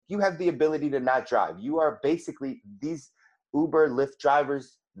you have the ability to not drive. You are basically, these Uber, Lyft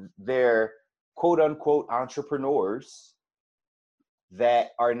drivers, they're quote unquote entrepreneurs that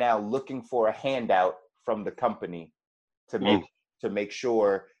are now looking for a handout from the company to make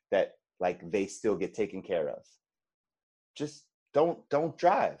sure that like they still get taken care of. Just don't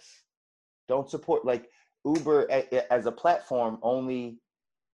drive. Don't support. Like Uber as a platform only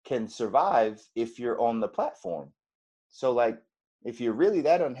can survive if you're on the platform. So like if you're really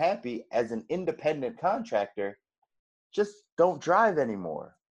that unhappy as an independent contractor, just don't drive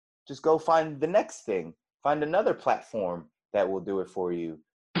anymore. Just go find the next thing. Find another platform that will do it for you.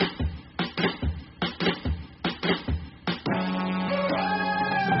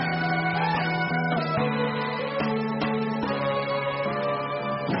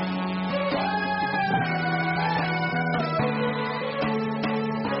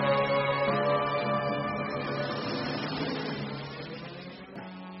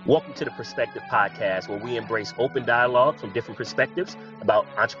 Welcome to the Perspective Podcast, where we embrace open dialogue from different perspectives about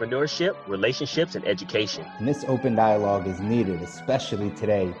entrepreneurship, relationships, and education. And this open dialogue is needed, especially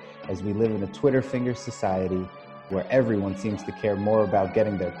today, as we live in a Twitter finger society where everyone seems to care more about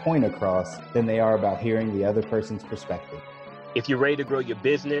getting their point across than they are about hearing the other person's perspective. If you're ready to grow your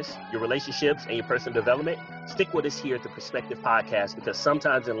business, your relationships, and your personal development, stick with us here at the Perspective Podcast, because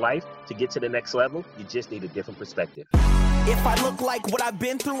sometimes in life, to get to the next level, you just need a different perspective. If I look like what I've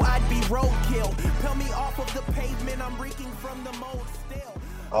been through, I'd be roadkill. Peel me off of the pavement, I'm reeking from the mold still.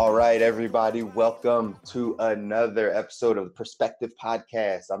 All right, everybody, welcome to another episode of the Perspective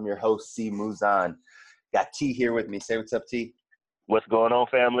Podcast. I'm your host, Mouzon. Got T here with me. Say what's up, T. What's going on,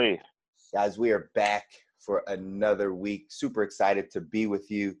 family? Guys, we are back for another week. Super excited to be with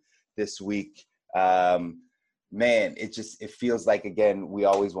you this week. Man, it feels like, again, we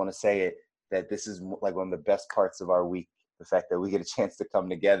always want to say it, that this is like one of the best parts of our week. The fact that we get a chance to come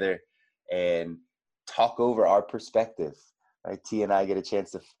together and talk over our perspective, right? T and I get a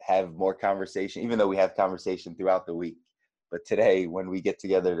chance to have more conversation, even though we have conversation throughout the week. But today, when we get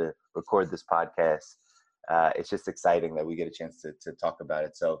together to record this podcast, it's just exciting that we get a chance to talk about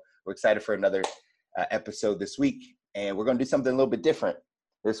it. So we're excited for another episode this week. And we're going to do something a little bit different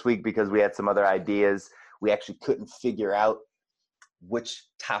this week because we had some other ideas. We actually couldn't figure out which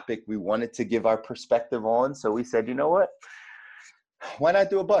topic we wanted to give our perspective on. So we said, you know what? Why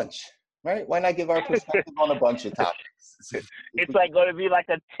not do a bunch, right? Why not give our perspective on a bunch of topics? It's like going to be like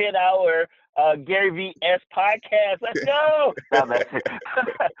a 10-hour Gary V.S. podcast. Let's go!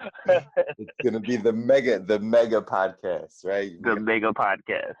 It's going to be the mega podcast, right? The mega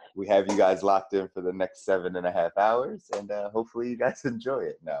podcast. We have you guys locked in for the next 7.5 hours, and hopefully you guys enjoy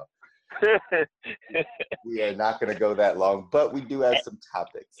it now. We are not going to go that long, but we do have some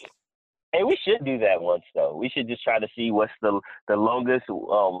topics. Hey, we should do that once, though. We should just try to see what's the longest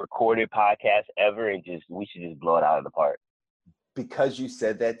recorded podcast ever, and we should just blow it out of the park. Because you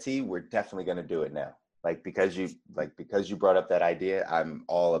said that, T, we're definitely going to do it now. Because you brought up that idea, I'm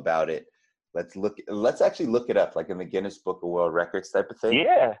all about it. Let's actually look it up, like in the Guinness Book of World Records type of thing.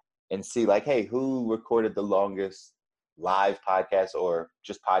 Yeah. And see, like, hey, who recorded the longest live podcast or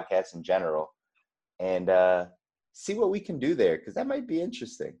just podcasts in general, and see what we can do there, because that might be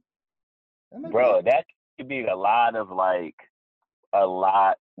interesting. That could be a lot,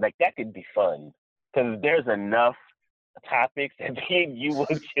 that could be fun, because there's enough topics that you will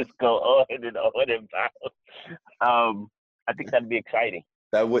just go on and on about. I think that'd be exciting.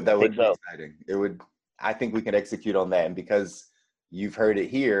 That would be exciting. It would. I think we can execute on that, and because you've heard it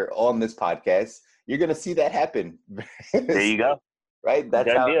here on this podcast, you're going to see that happen. There you go. Right?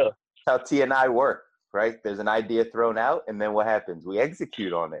 That's how T and I work, right? There's an idea thrown out, and then what happens? We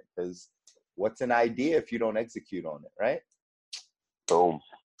execute on it, because what's an idea if you don't execute on it, right? Boom.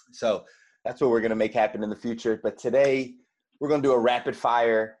 So that's what we're going to make happen in the future. But today, we're going to do a rapid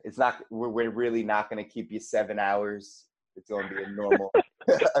fire. We're really not going to keep you 7 hours. It's going to be a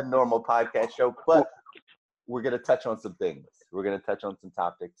normal podcast show, but we're going to touch on some things. We're going to touch on some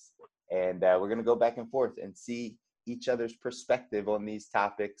topics. And we're going to go back and forth and see each other's perspective on these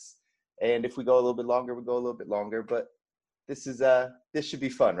topics. And if we go a little bit longer, we'll go a little bit longer. But this should be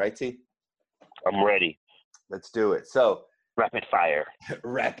fun, right, T? I'm ready. Let's do it. So rapid fire.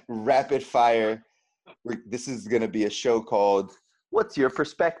 Rapid fire. This is going to be a show called "What's Your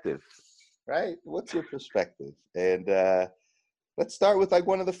Perspective?" Right? What's your perspective? And let's start with like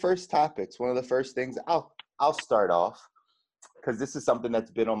one of the first topics. One of the first things. I'll start off, because this is something that's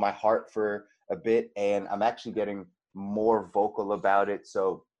been on my heart for a bit, and I'm actually getting more vocal about it.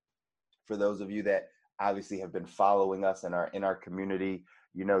 So for those of you that obviously have been following us and are in our community,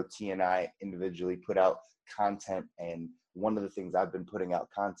 you know, T and I individually put out content and one of the things I've been putting out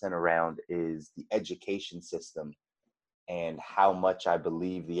content around is the education system and how much I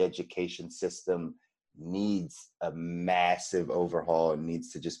believe the education system needs a massive overhaul and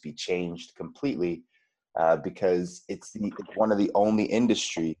needs to just be changed completely, because it's one of the only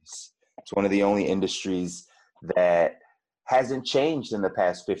industries. It's one of the only industries that hasn't changed in the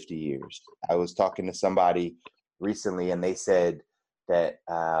past 50 years. I was talking to somebody recently and they said that,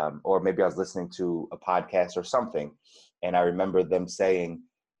 or maybe I was listening to a podcast or something, and I remember them saying,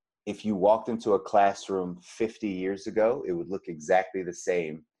 if you walked into a classroom 50 years ago, it would look exactly the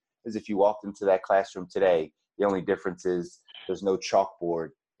same as if you walked into that classroom today. The only difference is there's no chalkboard.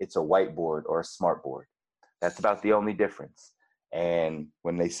 It's a whiteboard or a smart board. That's about the only difference. And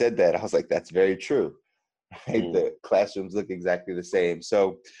when they said that, I was like, that's very true. Right? The classrooms look exactly the same.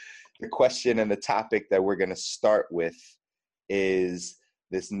 So the question and the topic that we're going to start with is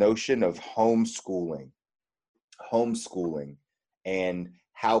this notion of homeschooling, and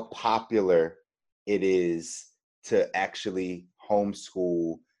how popular it is to actually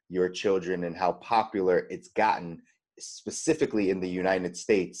homeschool your children, and how popular it's gotten specifically in the United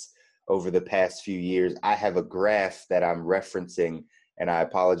States over the past few years. I have a graph that I'm referencing, and I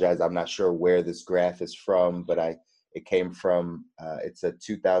apologize, I'm not sure where this graph is from, but it came from, it's a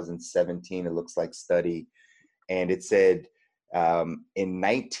 2017, it looks like, study. And it said in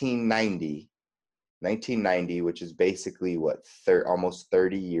 1990, which is basically almost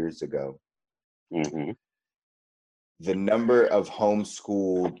 30 years ago, the number of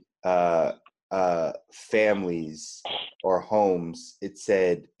homeschooled families or homes, it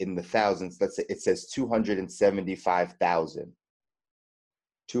said in the thousands, let's say it says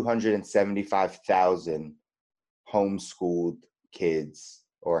 275,000 homeschooled kids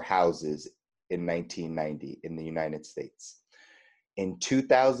or houses in 1990 in the United States. In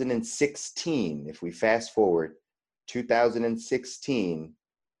 2016, if we fast forward, 2016,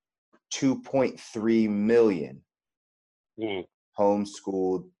 2.3 million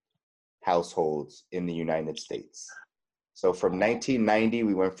homeschooled households in the United States. So from 1990,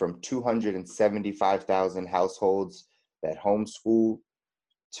 we went from 275,000 households that homeschool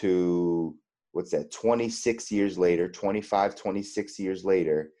to, 26 years later, 26 years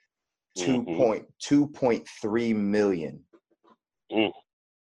later, 2.3 million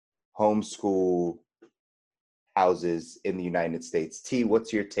homeschool houses in the United States. T,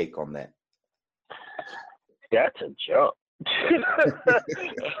 what's your take on that? That's a jump.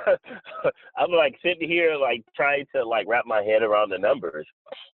 I'm like sitting here like trying to like wrap my head around the numbers.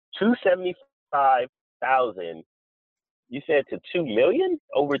 275,000. You said to 2 million?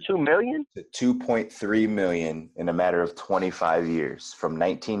 Over 2 million? To 2.3 million in a matter of 25 years, from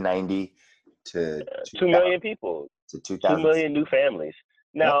 1990 to 2 million people. To 2000. 2 million new families.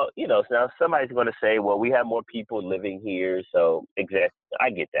 Now, now somebody's going to say, well, we have more people living here. So I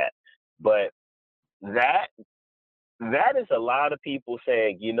get that. But that is a lot of people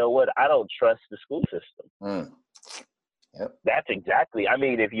saying, you know what, I don't trust the school system. Yep. That's exactly, I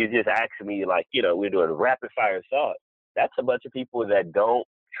mean, if you just ask me, like, we're doing a rapid fire thought, that's a bunch of people that don't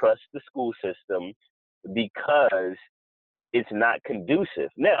trust the school system because it's not conducive.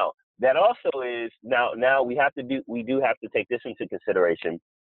 Now, that also is, now we do have to take this into consideration.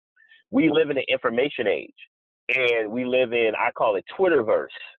 We live in an information age, and we live in, I call it Twitterverse,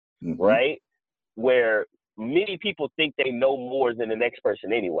 right? Where many people think they know more than the next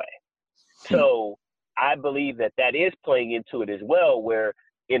person anyway. So I believe that is playing into it as well, where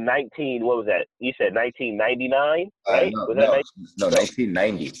in 1999, right? No,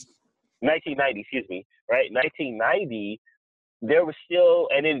 1990. 1990, excuse me, right? 1990, there was still,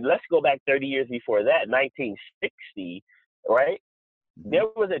 and then let's go back 30 years before that, 1960, right? There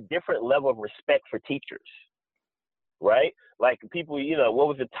was a different level of respect for teachers, right? Like people, what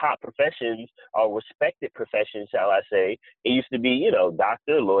was the top professions or respected professions, shall I say? It used to be,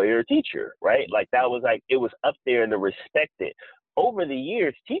 doctor, lawyer, teacher, right? Like that was like, it was up there in the respected. Over the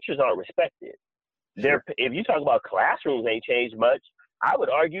years, teachers aren't respected. Sure. If you talk about classrooms ain't changed much, I would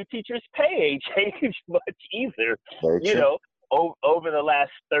argue teachers' pay ain't changed much either, over the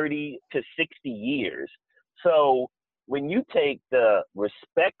last 30 to 60 years. So when you take the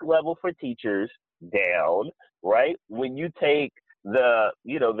respect level for teachers down, right? When you take the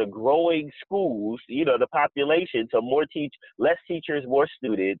growing schools, the population, so less teachers, more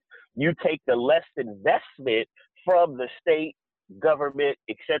students, you take the less investment from the state, government,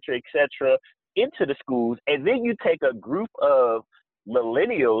 et cetera, into the schools, and then you take a group of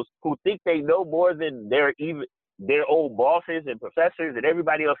millennials who think they know more than their old bosses and professors and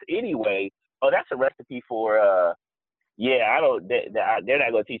everybody else anyway. Oh, that's a recipe for they're not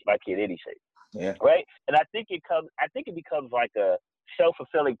going to teach my kid anything. Yeah. right? And I think it becomes like a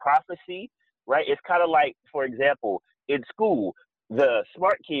self-fulfilling prophecy, right? It's kind of like, for example, in school, the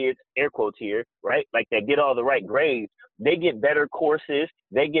smart kids, air quotes here, right? Like they get all the right grades, they get better courses,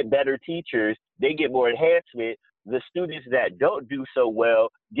 they get better teachers, they get more enhancement. The students that don't do so well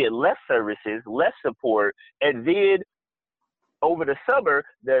get less services, less support, and then over the summer,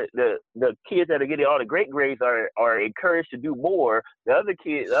 the kids that are getting all the great grades are encouraged to do more. The other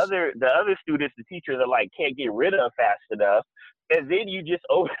kids, the other students, the teachers are like can't get rid of fast enough, and then you just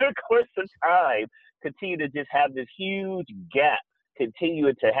over the course of time continue to just have this huge gap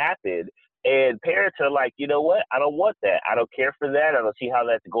continuing to happen. And parents are like, you know what? I don't want that. I don't care for that. I don't see how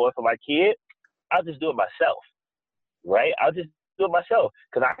that's going for my kid. I'll just do it myself, right? I'll just do it myself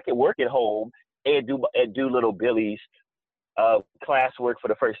because I can work at home and do little Billy's classwork for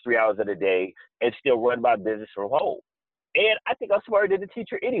the first 3 hours of the day and still run my business from home. And I think I'm smarter than the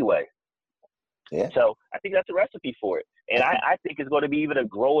teacher anyway. Yeah. So I think that's a recipe for it. And I think it's going to be even a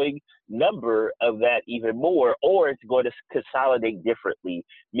growing number of that even more, or it's going to consolidate differently,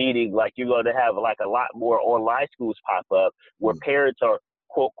 meaning like you're going to have like a lot more online schools pop up where parents are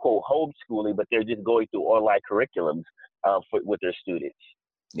quote, quote, homeschooling, but they're just going through online curriculums with their students.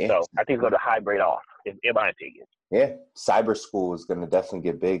 Yeah. So I think it's going to hybrid off, in my opinion. Yeah, cyber school is going to definitely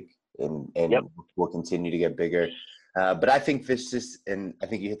get big and will continue to get bigger. But I think this just, and I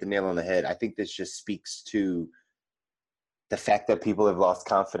think you hit the nail on the head, I think this just speaks to the fact that people have lost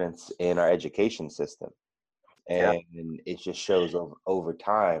confidence in our education system. And it just shows over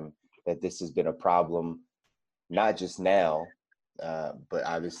time that this has been a problem, not just now, but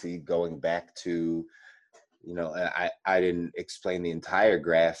obviously going back to, you know, I didn't explain the entire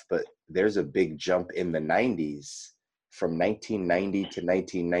graph, but there's a big jump in the 90s. From 1990 to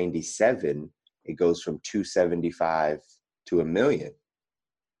 1997, it goes from 275 to 1 million.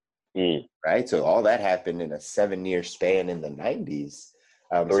 Right? So all that happened in a 7-year span in the 90s.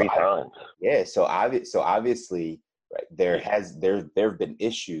 3 times. Yeah. So obviously, right, there have been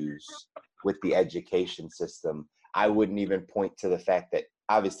issues with the education system. I wouldn't even point to the fact that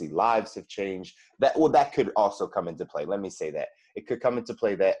obviously lives have changed. That could also come into play. Let me say that. It could come into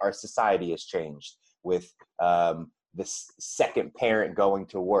play that our society has changed with the second parent going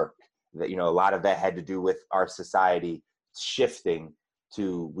to work. That, you know, a lot of that had to do with our society shifting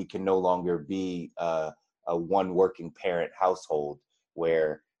to, we can no longer be a one working parent household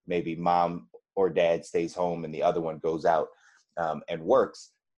where maybe mom or dad stays home and the other one goes out and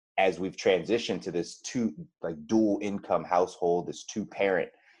works. As we've transitioned to this dual income household, this 2-parent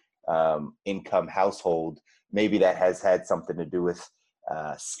income household, maybe that has had something to do with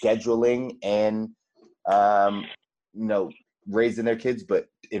scheduling and you know, raising their kids. But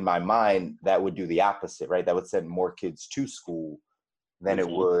in my mind, that would do the opposite, right? That would send more kids to school than it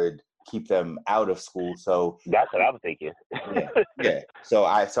would keep them out of school. So that's what I was thinking. yeah. So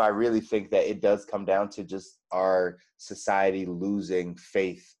I really think that it does come down to just our society losing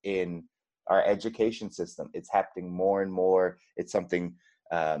faith in our education system. It's happening more and more. It's something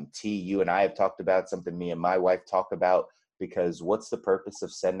T, you and I have talked about, something me and my wife talk about, because what's the purpose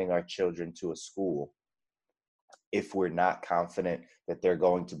of sending our children to a school if we're not confident that they're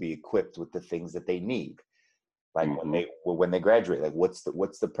going to be equipped with the things that they need? Like when they graduate, like what's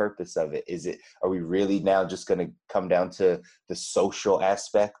the purpose of it? Are we really now just going to come down to the social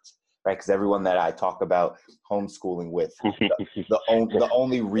aspect, right? Because everyone that I talk about homeschooling with, the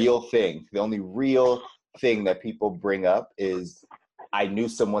only real thing that people bring up is, I knew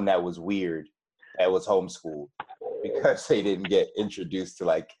someone that was weird that was homeschooled because they didn't get introduced to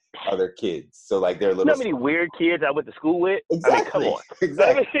like other kids. So like they're little. You know how many weird kids I went to school with? Exactly. I mean, come on.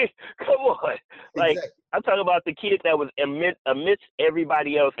 Exactly. I mean, come on. Like, exactly. I'm talking about the kid that was amidst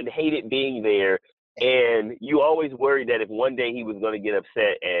everybody else and hated being there. And you always worried that if one day he was going to get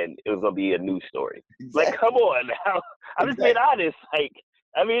upset and it was going to be a news story. Exactly. Like, come on now. I'm just being honest. Like,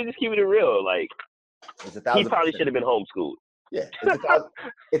 I mean, just keeping it real. Like, he probably should have been homeschooled. Yeah,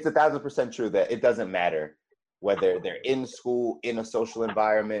 it's 1,000% true that it doesn't matter whether they're in school, in a social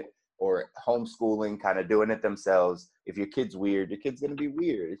environment, or homeschooling, kind of doing it themselves. If your kid's weird, your kid's going to be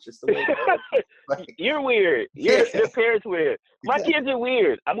weird. It's just the way it goes. Like, you're weird. Your parents weird. My kids are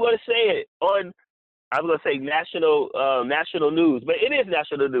weird. I'm going to say it on, I'm going to say national news, but it is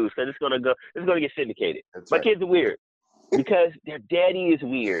national news because it's going to get syndicated. That's My right. kids are weird because their daddy is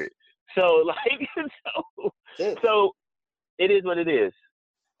weird. So like, so it is what it is.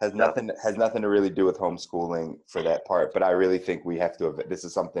 Has nothing to really do with homeschooling for that part, but I really think this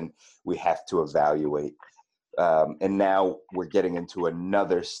is something we have to evaluate. And now we're getting into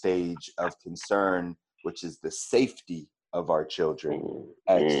another stage of concern, which is the safety of our children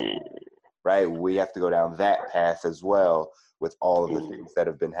at school. right? We have to go down that path as well with all of the things that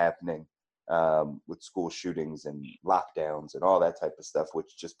have been happening with school shootings and lockdowns and all that type of stuff,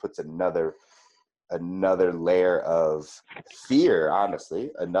 which just puts another layer of fear,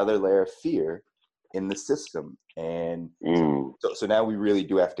 honestly, another layer of fear in the system. And so now we really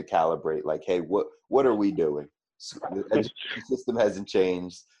do have to calibrate, like, hey, what are we doing? So the education system hasn't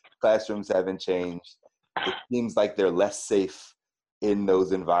changed. Classrooms haven't changed. It seems like they're less safe in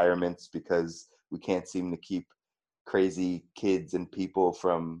those environments because we can't seem to keep crazy kids and people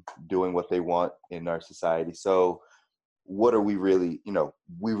from doing what they want in our society. So what are we really,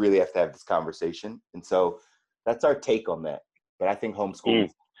 we really have to have this conversation. And so that's our take on that. But I think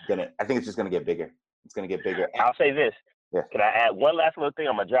homeschooling I think it's just going to get bigger. It's going to get bigger. I'll say this. Yeah. Can I add one last little thing?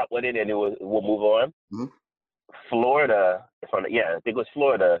 I'm going to drop one in and then we'll move on. Mm-hmm. Florida, I think it was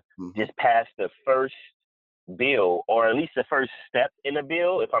Florida, just passed the first bill, or at least the first step in the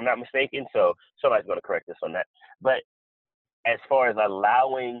bill, if I'm not mistaken. So somebody's going to correct us on that. But as far as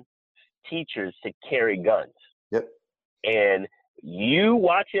allowing teachers to carry guns. Yep. And you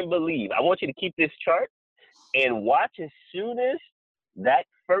watch and believe. I want you to keep this chart and watch as soon as that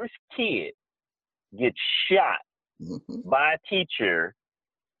first kid gets shot by a teacher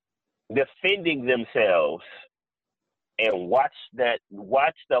defending themselves, and watch the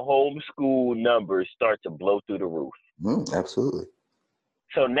homeschool numbers start to blow through the roof. Absolutely.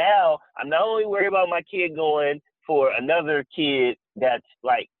 So now I'm not only worried about my kid going for another kid that's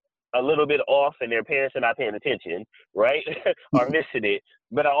like a little bit off and their parents are not paying attention, right? Or missing it.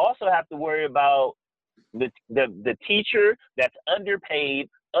 But I also have to worry about the teacher that's underpaid,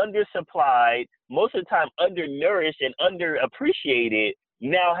 undersupplied, most of the time undernourished and underappreciated,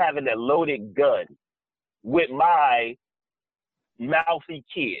 now having a loaded gun with my mouthy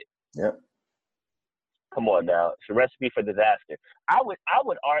kid. Yep. Come on now, it's a recipe for disaster. I'm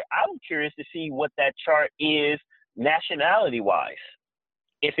curious to see what that chart is nationality-wise,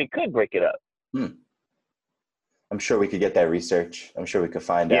 if it could break it up. I'm sure we could get that research. I'm sure we could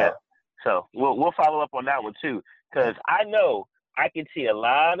find out. So we'll follow up on that one too, because I know I can see a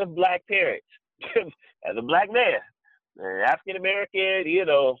lot of black parents as a black man, African American,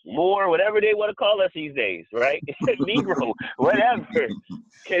 Moor, whatever they want to call us these days, right? Negro, whatever.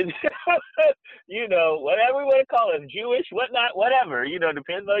 Whatever we want to call us, Jewish, whatnot, whatever.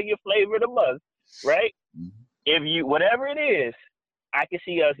 Depends on your flavor of the month, right? If you, whatever it is, I can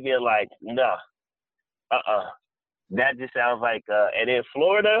see us being like, nah, that just sounds like, and in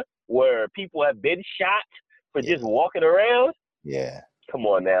Florida, where people have been shot for just walking around. Yeah. Come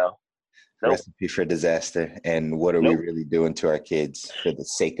on now. Nope. Recipe for disaster. And what are we really doing to our kids for the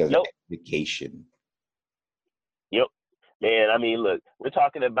sake of education? Yep. Man, I mean, look, we're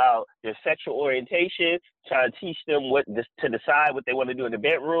talking about their sexual orientation, trying to teach them to decide what they want to do in the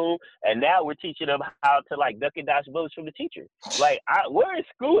bedroom, and now we're teaching them how to duck and dodge bullets from the teacher. Where is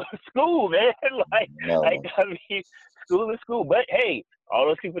school, man? School is school. But hey, all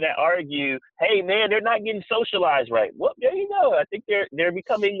those people that argue, hey man, they're not getting socialized right. Well, there you go. I think they're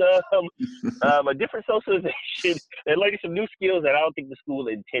becoming a different socialization and learning some new skills that I don't think the school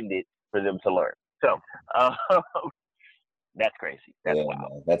intended for them to learn. So. That's crazy. That's wild.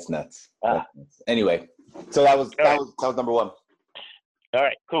 Man, that's nuts. Anyway, so that was number one. All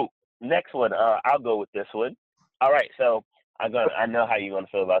right, cool. Next one, I'll go with this one. All right, so I know how you're gonna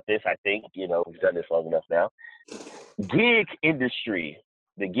feel about this. I think we've done this long enough now. The gig industry,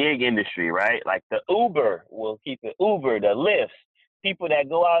 right? Like the Uber, we'll keep it Uber, the Lyft, people that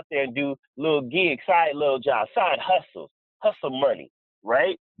go out there and do little gigs, little jobs, side hustle money,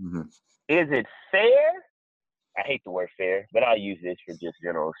 right? Mm-hmm. Is it fair? I hate the word fair, but I'll use this for just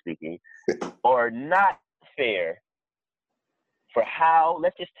general speaking, or not fair for how,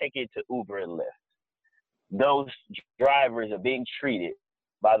 let's just take it to Uber and Lyft. Those drivers are being treated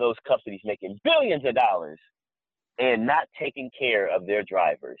by those companies making billions of dollars and not taking care of their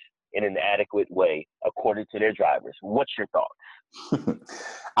drivers in an adequate way according to their drivers. What's your thoughts?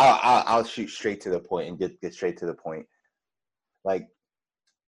 I'll shoot straight to the point and get straight to the point.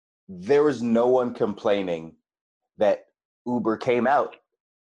 There was no one complaining that Uber came out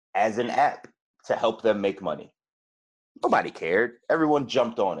as an app to help them make money. Nobody cared. Everyone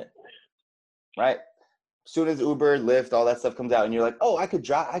jumped on it, right? As soon as Uber, Lyft, all that stuff comes out and you're like, oh, I could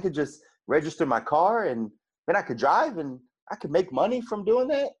drive. I could just register my car and then I could drive and I could make money from doing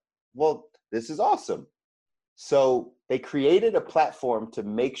that. Well, this is awesome. So they created a platform to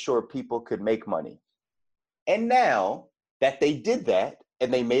make sure people could make money. And now that they did that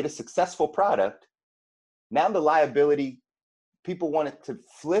and they made a successful product, now the liability, people want it to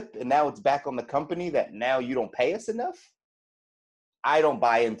flip, and now it's back on the company that now you don't pay us enough. I don't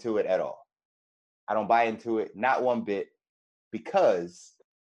buy into it at all. I don't buy into it, not one bit, because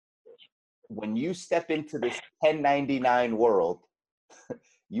when you step into this 1099 world,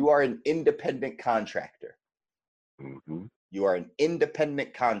 you are an independent contractor. Mm-hmm. You are an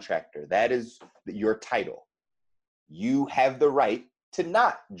independent contractor. That is your title. You have the right to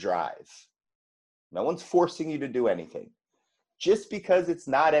not drive. No one's forcing you to do anything. Just because it's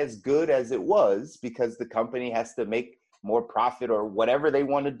not as good as it was, because the company has to make more profit or whatever they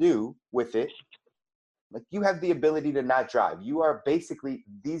want to do with it, like, you have the ability to not drive. You are basically,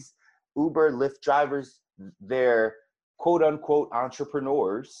 these Uber, Lyft drivers, they're quote unquote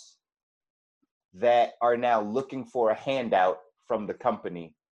entrepreneurs that are now looking for a handout from the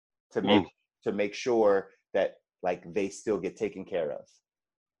company to make sure that, like, they still get taken care of.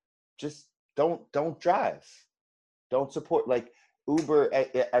 Just don't drive. Don't support. Like, Uber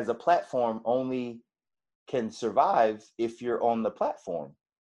as a platform only can survive if you're on the platform.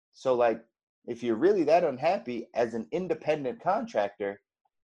 So, like, if you're really that unhappy as an independent contractor,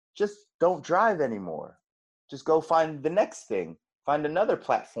 just don't drive anymore. Just go find the next thing. Find another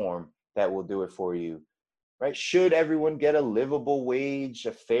platform that will do it for you, right? Should everyone get a livable wage,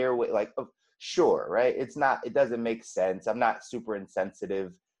 a fair wage? Like, sure, right? It doesn't make sense. I'm not super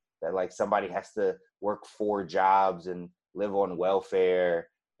insensitive that, like, somebody has to work 4 jobs and live on welfare.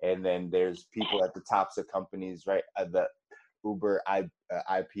 And then there's people at the tops of companies, right? The Uber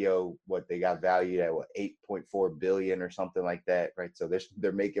IPO, what they got valued at, what, 8.4 billion or something like that, right? So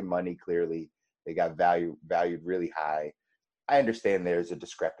they're making money. Clearly, they got valued really high. I understand there's a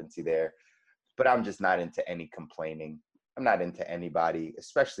discrepancy there, but I'm just not into any complaining. I'm not into anybody,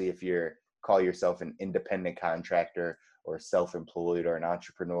 especially if call yourself an independent contractor or self-employed or an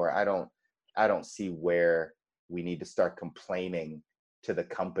entrepreneur. I don't see where we need to start complaining to the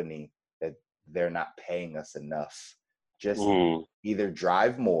company that they're not paying us enough. Just either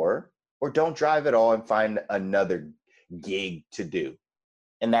drive more or don't drive at all and find another gig to do.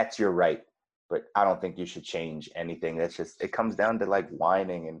 And that's your right. But I don't think you should change anything. It comes down to, like,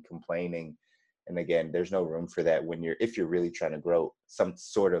 whining and complaining. And again, there's no room for that if you're really trying to grow some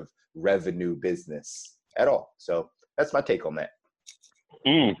sort of revenue business at all. So that's my take on that.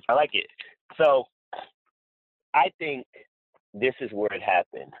 I like it. So I think this is where it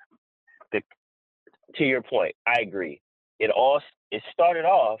happened. To your point, I agree. It started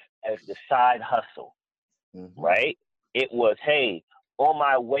off as the side hustle, right? It was, hey, on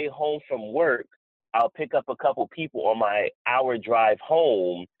my way home from work, I'll pick up a couple people on my hour drive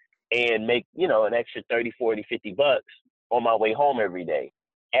home and make, an extra 30, 40, 50 bucks on my way home every day.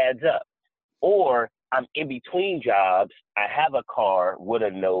 Adds up. Or I'm in between jobs. I have a car with a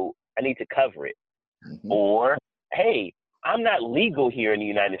note. I need to cover it. Or, hey, I'm not legal here in the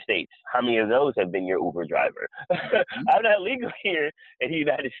United States. How many of those have been your Uber driver? I'm not legal here in the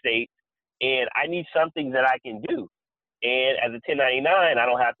United States, and I need something that I can do. And as a 1099, I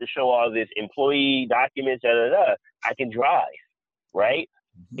don't have to show all this employee documents, I can drive, right?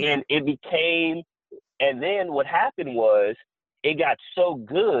 And and then what happened was, it got so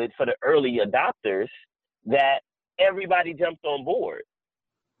good for the early adopters that everybody jumped on board.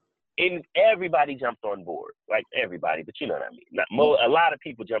 And everybody jumped on board, like everybody, but you know what I mean. A lot of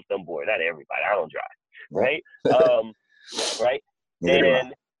people jumped on board, not everybody. I don't drive, right? Right?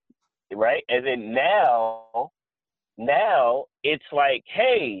 And then now it's like,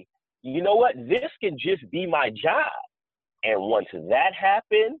 hey, you know what? This can just be my job. And once that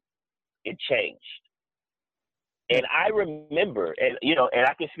happened, it changed. And I remember, and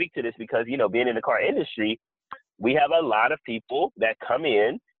I can speak to this because, being in the car industry, we have a lot of people that come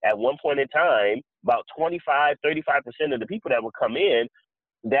in. At one point in time, about 25, 35% of the people that would come in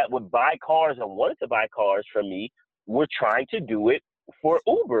that would buy cars or wanted to buy cars from me were trying to do it for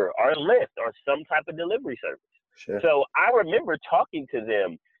Uber or Lyft or some type of delivery service. Sure. So I remember talking to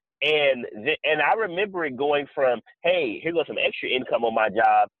them, and I remember it going from, hey, here goes some extra income on my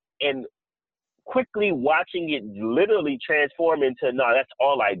job, and quickly watching it literally transform into, no, that's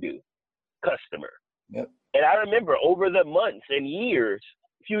all I do, customer. Yep. And I remember over the months and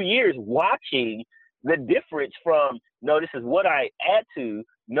few years watching the difference from, no, this is what I add to,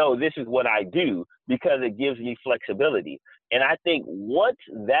 no, this is what I do, because it gives me flexibility. And I think once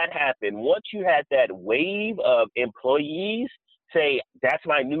that happened, once you had that wave of employees say, that's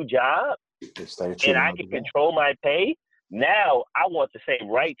my new job, and I can control my pay, now I want the same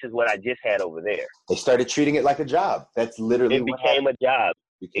rights as what I just had over there. They started treating it like a job. That's literally it became a job.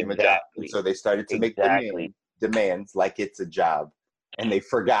 Became a job. And so they started to make demands like it's a job. And they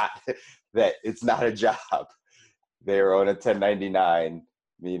forgot that it's not a job. They're on a 1099,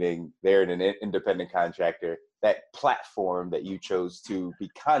 meaning they're an independent contractor. That platform that you chose to be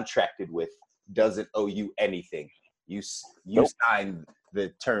contracted with doesn't owe you anything. You Nope. signed the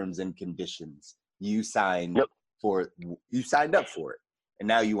terms and conditions. You signed Yep. you signed up for it, and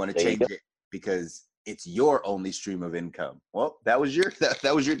now you want to There you change it because it's your only stream of income. Well, that was your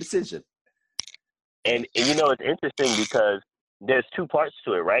that was your decision. And you know, it's interesting because there's two parts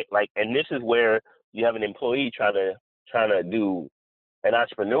to it, right? Like, and this is where you have an employee trying to do an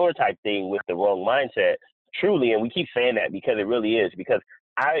entrepreneur type thing with the wrong mindset. Truly, and we keep saying that because it really is. Because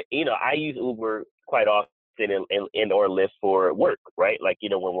I use Uber quite often and or Lyft for work, right? Like, you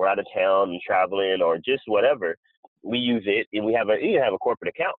know, when we're out of town and traveling or just whatever, we use it, and we have a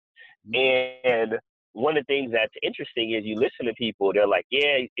corporate account. And one of the things that's interesting is you listen to people, they're like,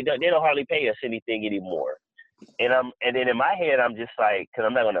 yeah, they don't hardly pay us anything anymore. And then in my head, I'm just like, because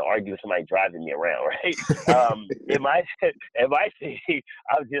I'm not going to argue with somebody driving me around, right? in my city,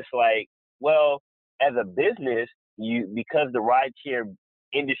 I'm just like, well, as a business, because the rideshare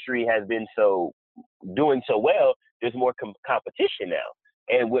industry has been doing so well, there's more competition now.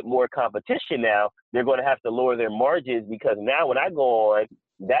 And with more competition now, they're going to have to lower their margins, because now when I go on,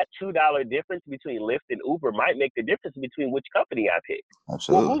 that $2 difference between Lyft and Uber might make the difference between which company I pick.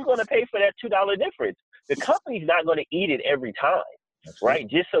 Absolutely. Well, who's going to pay for that $2 difference? The company's not going to eat it every time, right?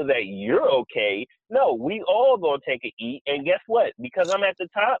 Just so that you're okay. No, we all going to take a eat. And guess what? Because I'm at the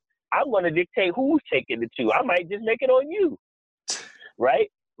top, I'm going to dictate who's taking the two. I might just make it on you, right?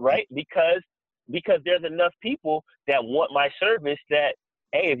 Because there's enough people that want my service that,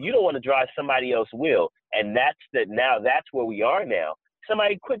 hey, if you don't want to drive, somebody else will. And that's where we are now.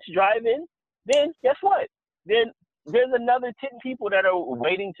 Somebody quits driving, then guess what? Then there's another 10 people that are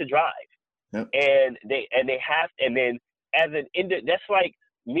waiting to drive. Yep. And then that's like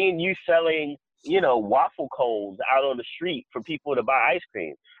me and you selling, you know, waffle cones out on the street for people to buy ice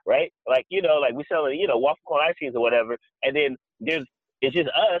cream, right? Like, you know, like we selling, you know, waffle cone ice creams or whatever. And then it's just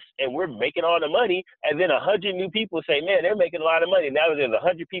us, and we're making all the money. And then 100 new people say, man, they're making a lot of money. Now there's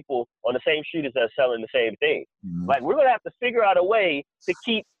 100 people on the same street as us selling the same thing. Mm-hmm. Like, we're going to have to figure out a way to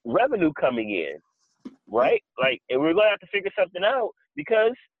keep revenue coming in, right? Like, and we're going to have to figure something out,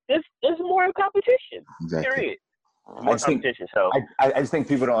 because there's more competition, period. More competition. So I just think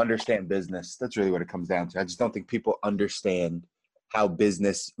people don't understand business. That's really what it comes down to. I just don't think people understand how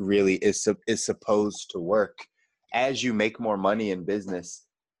business really is supposed to work. As you make more money in business,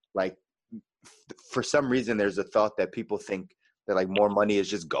 like, for some reason, there's a thought that people think that, like, more money is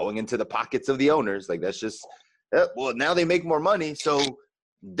just going into the pockets of the owners. Like, that's just, well, now they make more money, so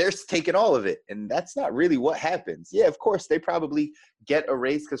they're taking all of it. And that's not really what happens. Yeah, of course, they probably get a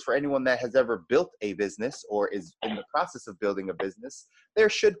raise, because for anyone that has ever built a business or is in the process of building a business, there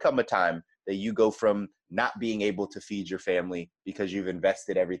should come a time that you go from not being able to feed your family because you've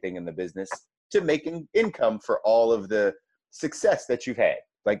invested everything in the business to making income for all of the success that you've had.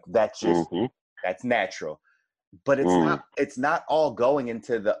 Like, that's just, that's natural. But it's not all going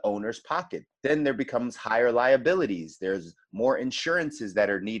into the owner's pocket. Then there becomes higher liabilities. There's more insurances that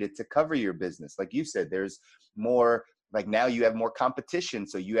are needed to cover your business. Like you said, there's more, like, now you have more competition.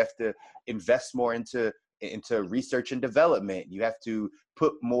 So you have to invest more into research and development. You have to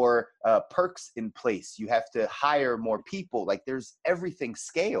put more perks in place. You have to hire more people. Like, there's everything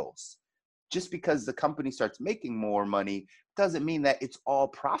scales. Just because the company starts making more money doesn't mean that it's all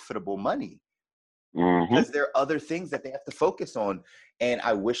profitable money. Because there are other things that they have to focus on. And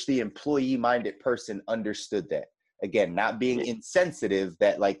I wish the employee-minded person understood that. Again, not being insensitive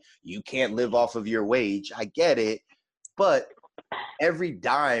that, like, you can't live off of your wage. I get it. But every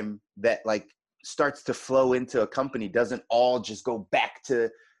dime that, like, starts to flow into a company doesn't all just go back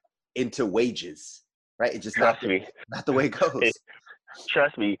into wages, right? It's just not the way it goes.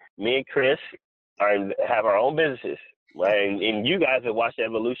 Trust me, me and Chris have our own businesses, right? And you guys have watched the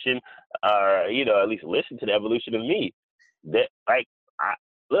evolution, you know, at least listen to the evolution of me. That, like,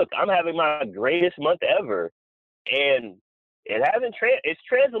 look, I'm having my greatest month ever, and it hasn't it's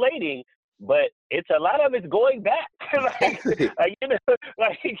translating, but it's a lot of it's going back. like, you know,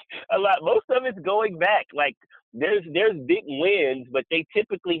 like most of it's going back. Like, there's big wins, but they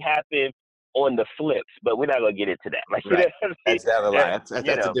typically happen on the flips, but we're not gonna get into that. Like, right. You know, that's down the line.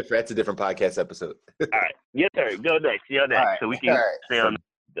 That's a different podcast episode. All right, your turn. Go next. You're next, right. So we can stay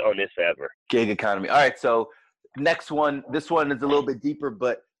on this forever. Gig economy. All right. So next one. This one is a little bit deeper,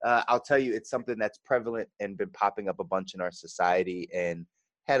 but I'll tell you, it's something that's prevalent and been popping up a bunch in our society. And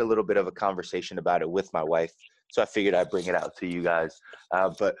had a little bit of a conversation about it with my wife. So I figured I'd bring it out to you guys.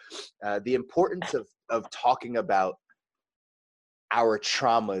 But the importance of talking about our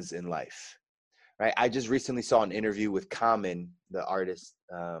traumas in life. Right. I just recently saw an interview with Common, the artist,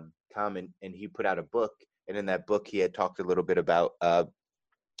 Common, and he put out a book. And in that book, he had talked a little bit about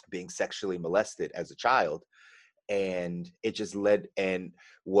being sexually molested as a child. And it just led, and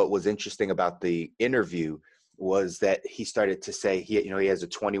what was interesting about the interview was that he started to say he has a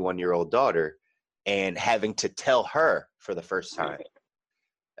 21-year-old daughter, and having to tell her for the first time,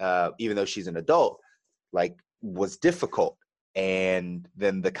 even though she's an adult, like, was difficult. And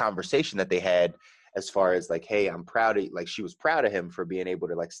then the conversation that they had as far as like, hey, I'm proud of, like, she was proud of him for being able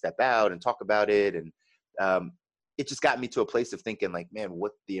to like step out and talk about it. And it just got me to a place of thinking like, man,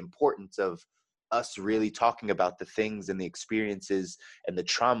 what the importance of us really talking about the things and the experiences and the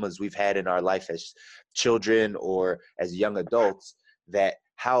traumas we've had in our life as children or as young adults, that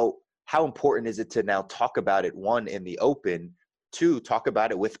how important is it to now talk about it, one, in the open, two, talk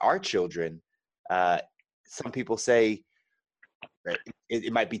about it with our children. Some people say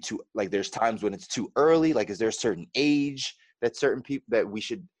it might be too, like, there's times when it's too early. Like, is there a certain age that certain people that we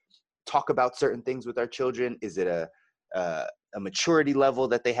should talk about certain things with our children? Is it a maturity level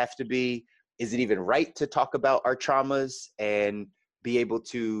that they have to be? Is it even right to talk about our traumas and be able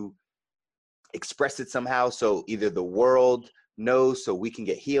to express it somehow, so either the world knows so we can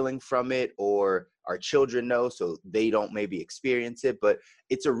get healing from it, or our children know so they don't maybe experience it? But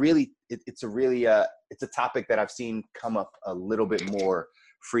it's a topic that I've seen come up a little bit more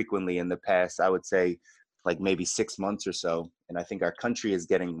frequently in the past, I would say, like maybe 6 months or so. And I think our country is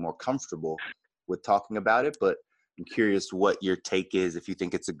getting more comfortable with talking about it. But I'm curious what your take is, if you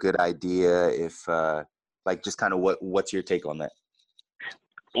think it's a good idea, if like, just kind of what's your take on that?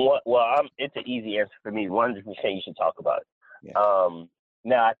 Well, it's an easy answer for me. 100% you should talk about it. Yeah.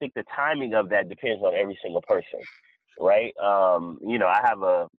 Now, I think the timing of that depends on every single person, right? I have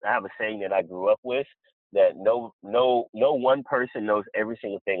a saying that I grew up with, that no one person knows every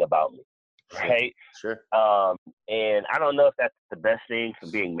single thing about me, right? Sure. And I don't know if that's the best thing for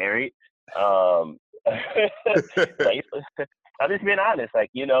being married. Like, I'm just being honest, like,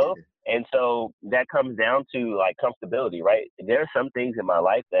 and so that comes down to like comfortability, right? There are some things in my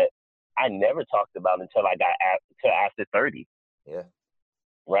life that I never talked about until I got after 30. Yeah.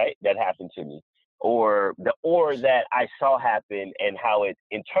 Right? That happened to me, or that I saw happen, and how it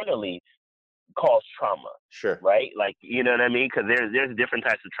internally caused trauma. Sure. Right? Like, you know what I mean? Because there's different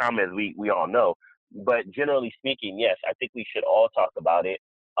types of trauma, as we all know. But generally speaking, yes, I think we should all talk about it,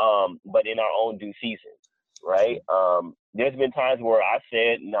 but in our own due season, right? There's been times where I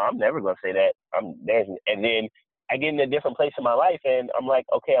said, no, I'm never going to say that. And then I get in a different place in my life, and I'm like,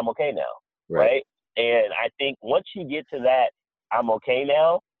 okay, I'm okay now, right? And I think once you get to that I'm okay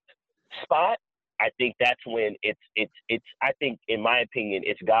now spot, I think that's when it's I think, in my opinion,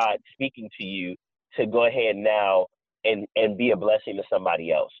 it's God speaking to you to go ahead now and be a blessing to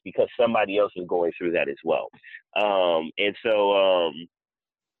somebody else, because somebody else is going through that as well. And so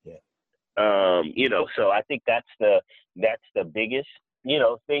so I think that's the biggest,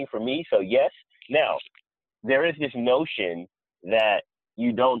 thing for me. So yes. Now, there is this notion that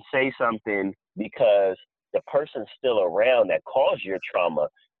you don't say something because the person's still around that caused your trauma,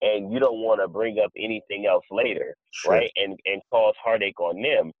 and you don't want to bring up anything else later, Sure. right? And cause heartache on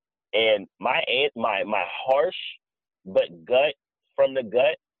them. And my harsh but from the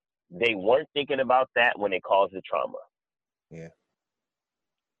gut, they weren't thinking about that when it caused the trauma. Yeah.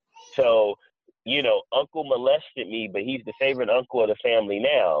 So, uncle molested me, but he's the favorite uncle of the family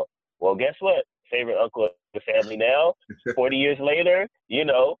now. Well, guess what? Favorite uncle of the family now, 40 years later, you're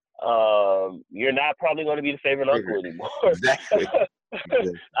not probably going to be the favorite uncle anymore. Exactly.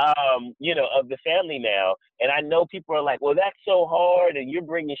 Of the family now. And I know people are like, well, that's so hard, and you're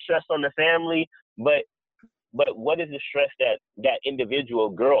bringing stress on the family. But what is the stress that individual,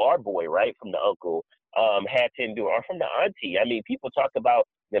 girl or boy, right, from the uncle had to endure, or from the auntie? I mean, people talk about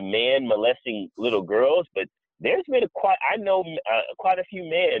the man molesting little girls, but there's been quite a few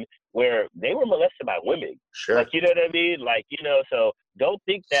men where they were molested by women. Sure. Like, you know what I mean? Like, so don't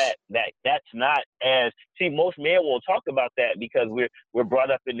think that's not as, see, most men won't talk about that because we're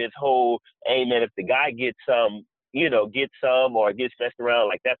brought up in this whole, hey man, if the guy gets some or gets messed around,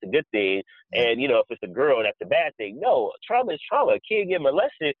 like, that's a good thing. Yeah. And, if it's a girl, that's a bad thing. No, trauma is trauma. A kid get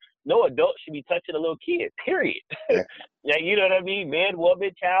molested, no adult should be touching a little kid, period. Yeah. Yeah, you know what I mean? Man,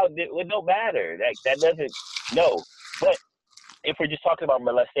 woman, child, it don't matter. That doesn't, no. But if we're just talking about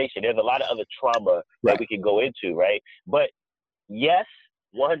molestation, there's a lot of other trauma that we can go into, right? But yes,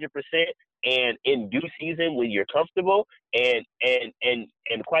 100%, and in due season when you're comfortable, and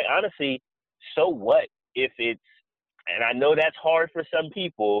quite honestly, so what if it's, and I know that's hard for some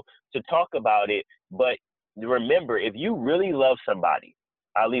people to talk about it, but remember, if you really love somebody,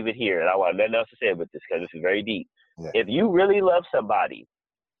 I'll leave it here, and I want nothing else to say about this because this is very deep. Yeah. If you really love somebody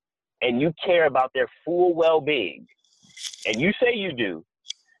and you care about their full well-being, and you say you do,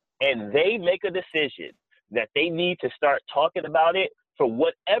 and they make a decision that they need to start talking about it for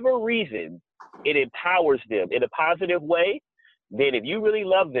whatever reason, it empowers them in a positive way, then if you really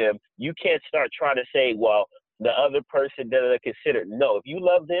love them, you can't start trying to say, well, the other person doesn't consider. No, if you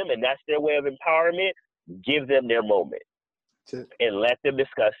love them and that's their way of empowerment, give them their moment and let them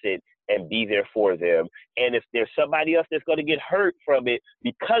discuss it and be there for them. And if there's somebody else that's going to get hurt from it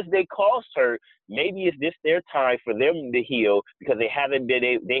because they caused hurt, maybe it's this their time for them to heal because they haven't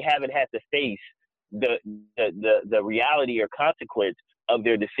had to face the reality or consequence of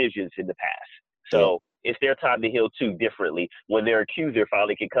their decisions in the past. So it's their time to heal too differently when their accuser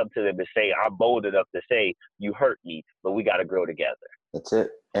finally can come to them and say, I'm bold enough to say, you hurt me, but we got to grow together. That's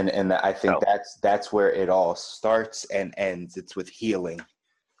it. And I think that's where it all starts and ends. It's with healing.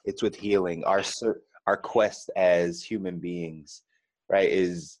 It's with healing. Our quest as human beings, right,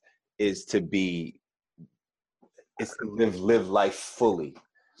 is to live life fully.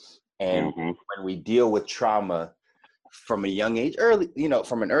 And when we deal with trauma from a young age,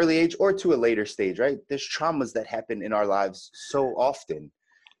 from an early age or to a later stage, right? There's traumas that happen in our lives so often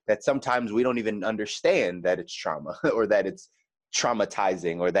that sometimes we don't even understand that it's trauma or that it's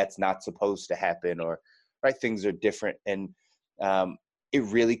traumatizing or that's not supposed to happen, or right, things are different. And it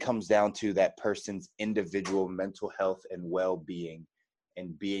really comes down to that person's individual mental health and well-being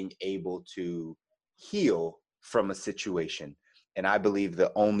and being able to heal from a situation. And I believe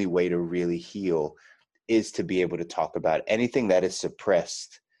the only way to really heal is to be able to talk about it. Anything that is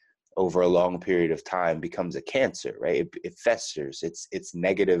suppressed over a long period of time becomes a cancer, right? It festers. It's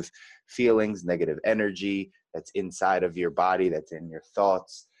negative feelings, negative energy that's inside of your body, that's in your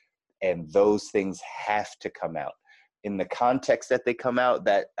thoughts. And those things have to come out. In the context that they come out,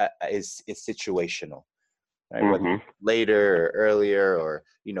 that is situational, right? Whether later or earlier, or,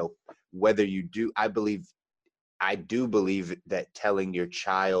 whether you do, I do believe that telling your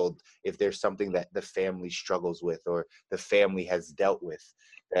child if there's something that the family struggles with or the family has dealt with,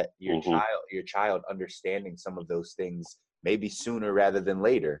 that your child understanding some of those things maybe sooner rather than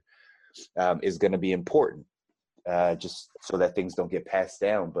later is going to be important, just so that things don't get passed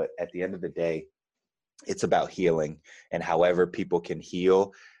down. But at the end of the day, it's about healing, and however people can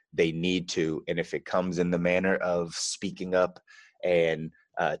heal, they need to. And if it comes in the manner of speaking up and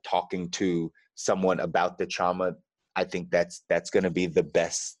talking to someone about the trauma, I think that's going to be the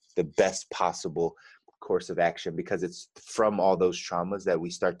best possible course of action, because it's from all those traumas that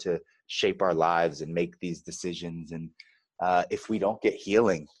we start to shape our lives and make these decisions. And if we don't get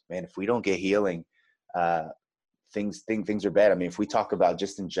healing, things are bad. I mean, if we talk about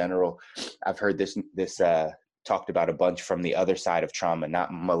just in general, I've heard this talked about a bunch from the other side of trauma,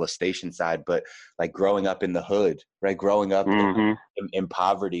 not molestation side, but like growing up in the hood, right? Growing up in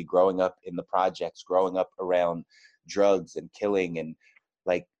poverty, growing up in the projects, growing up around drugs and killing. And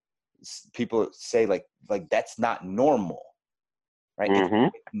like people say like that's not normal, right?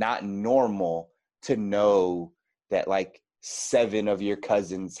 It's not normal to know that like 7 of your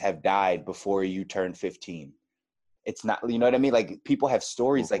cousins have died before you turn 15. It's not, you know what I mean? Like people have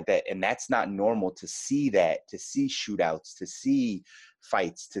stories like that, and that's not normal to see that, to see shootouts, to see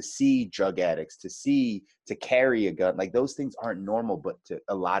fights, to see drug addicts, to carry a gun. Like those things aren't normal, but to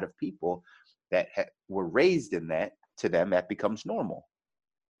a lot of people that were raised in that, to them, that becomes normal.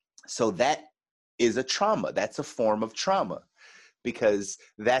 So that is a trauma. That's a form of trauma, because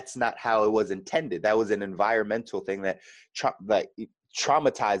that's not how it was intended. That was an environmental thing that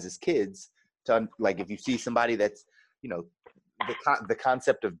traumatizes kids. To, like, if you see somebody that's, the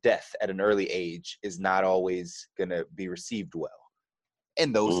concept of death at an early age is not always going to be received well.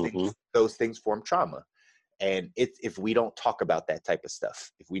 And those things form trauma. And if we don't talk about that type of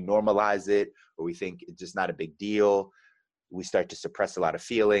stuff, if we normalize it, or we think it's just not a big deal, we start to suppress a lot of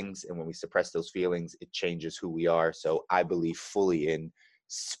feelings. And when we suppress those feelings, it changes who we are. So I believe fully in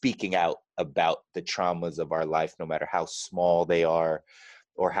speaking out about the traumas of our life, no matter how small they are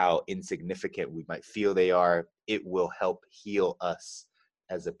or how insignificant we might feel they are. It will help heal us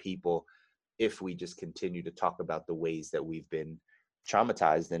as a people if we just continue to talk about the ways that we've been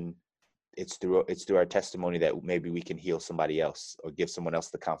traumatized. And it's through our testimony that maybe we can heal somebody else or give someone else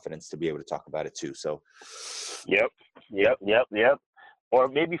the confidence to be able to talk about it too. So Yep. Or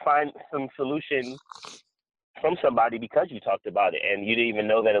maybe find some solution from somebody because you talked about it and you didn't even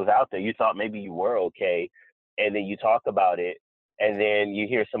know that it was out there. You thought maybe you were okay, and then you talk about it, and then you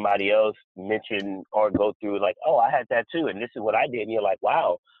hear somebody else mention or go through like, oh, I had that too, and this is what I did. And you're like,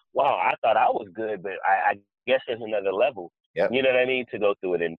 wow, I thought I was good, but I guess there's another level. Yep. You know what I mean? To go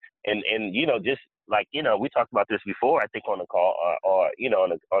through it. And just like, we talked about this before, I think on the call or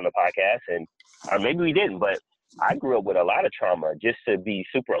on the podcast, and or maybe we didn't, but I grew up with a lot of trauma. Just to be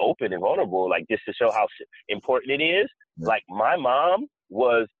super open and vulnerable, like just to show how important it is. Like my mom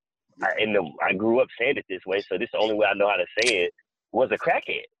was, I grew up saying it this way, so this is the only way I know how to say it, was a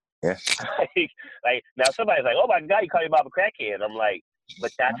crackhead. Yeah. like now somebody's like, oh my God, you call your mom a crackhead. I'm like,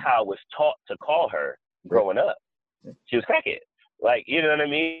 but that's how I was taught to call her growing up. She was crackhead. Like, you know what I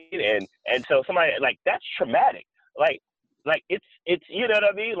mean? And so somebody, like, that's traumatic. Like it's you know what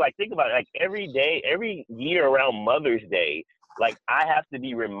I mean? Like, think about it. Like every day, every year around Mother's Day, like I have to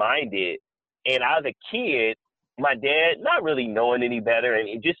be reminded. And I was a kid, my dad, not really knowing any better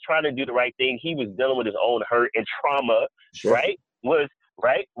and just trying to do the right thing. He was dealing with his own hurt and trauma, right? Was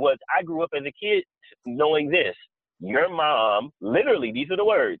I grew up as a kid knowing this. Your mom, literally, these are the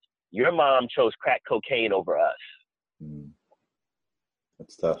words, your mom chose crack cocaine over us.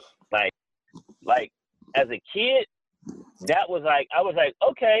 That's tough. Like as a kid, that was like, I was like,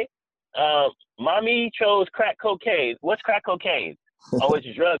 okay, mommy chose crack cocaine. What's crack cocaine? Oh, it's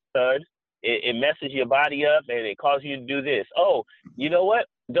a drug, son. It messes your body up and it causes you to do this. Oh, you know what?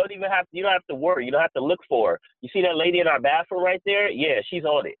 You don't have to worry. You don't have to look for her. You see that lady in our bathroom right there? Yeah, she's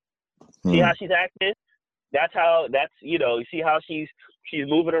on it. See how she's acting? You see how she's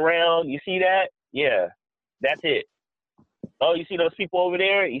moving around? You see that? Yeah, that's it. Oh, you see those people over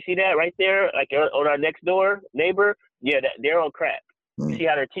there? You see that right there? Like on our next door neighbor? Yeah, they're on crack. You see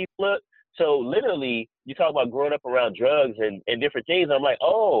how their teeth look? So literally, you talk about growing up around drugs and different things. I'm like,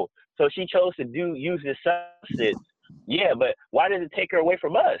 oh, so she chose to use this substance. Yeah, but why did it take her away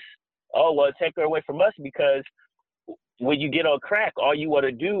from us? Oh, well, it take her away from us because when you get on crack, all you want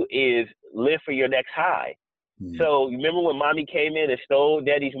to do is live for your next high. So you remember when mommy came in and stole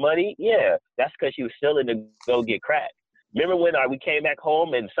daddy's money? Yeah, that's because she was stealing to go get crack. Remember when we came back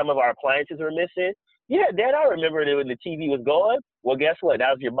home and some of our appliances were missing? Yeah, Dad, I remember it when the TV was going. Well, guess what?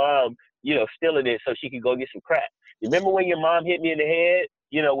 That was your mom, stealing it so she could go get some crack. You remember when your mom hit me in the head,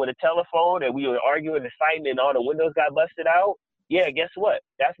 with a telephone and we were arguing and fighting and all the windows got busted out? Yeah, guess what?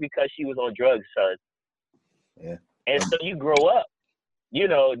 That's because she was on drugs, son. Yeah. And so you grow up.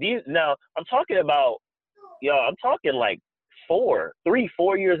 Now I'm talking about, I'm talking like 4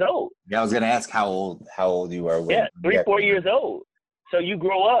 years old. Yeah, I was gonna ask how old you are. Yeah, 4 years old. So you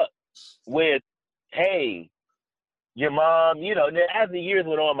grow up with, hey, your mom, as the years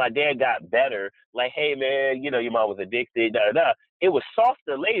went on, my dad got better. Like, hey man, your mom was addicted, da da da. It was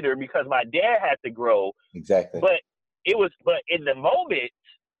softer later because my dad had to grow. Exactly. But in the moment,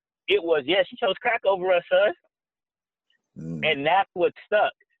 it was, yeah, she chose crack over us, son. And that's what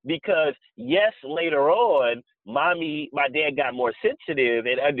stuck. Because yes, later on, my dad got more sensitive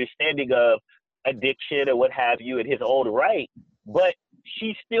and understanding of addiction and what have you in his own right, but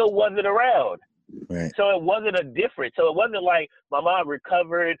she still wasn't around. Right. So it wasn't a difference. So it wasn't like my mom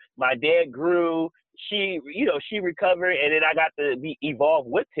recovered, my dad grew, she recovered, and then I got to be evolved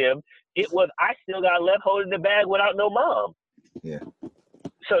with him. It was, I still got left holding the bag without no mom. Yeah.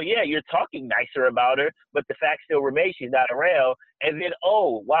 So yeah, you're talking nicer about her, but the fact still remains she's not around. And then,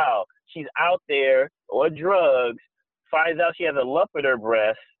 oh wow, she's out there on drugs, finds out she has a lump in her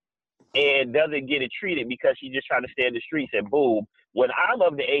breast, and doesn't get it treated because she's just trying to stay in the streets. And boom, when I'm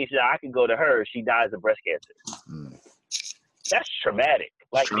of the age that I can go to her, she dies of breast cancer. That's traumatic.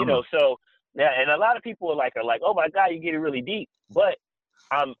 Like, so yeah, and a lot of people are like, oh my God, you get it really deep. But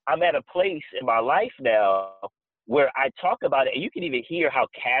I'm at a place in my life now where I talk about it, and you can even hear how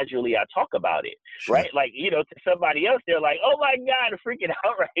casually I talk about it, right? Like, to somebody else, they're like, oh my God, I'm freaking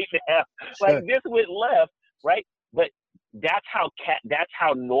out right now. Like, this went left, right? But that's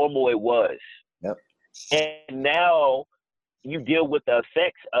how normal it was. Yep. And now you deal with the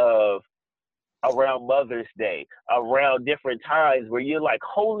effects of around Mother's Day, around different times where you're like,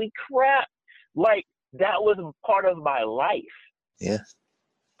 holy crap, like that was part of my life. Yeah.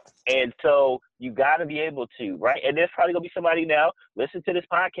 And so you got to be able to, right? And there's probably going to be somebody now listen to this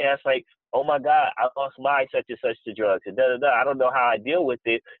podcast like, oh my God, I lost my such and such to drugs and da-da-da. I don't know how I deal with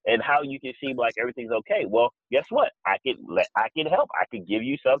it and how you can seem like everything's okay. Well, guess what? I can help. I can give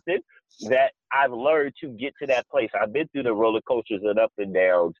you something that I've learned to get to that place. I've been through the roller coasters and up and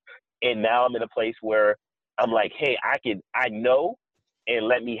downs. And now I'm in a place where I'm like, hey, I know, and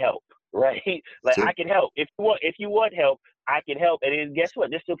let me help, right? Like, I can help. If you want help, I can help. And then guess what?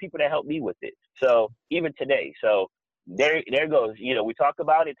 There's still people that help me with it. So even today, so there goes. We talk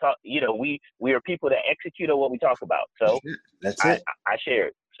about it. We are people that execute on what we talk about. So that's it. I share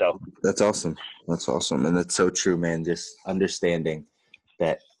it. So that's awesome. That's awesome, and that's so true, man. Just understanding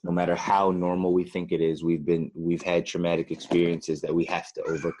that no matter how normal we think it is, we've had traumatic experiences that we have to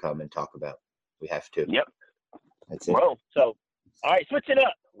overcome and talk about. We have to. Yep. That's it. Bro, so All right, switch it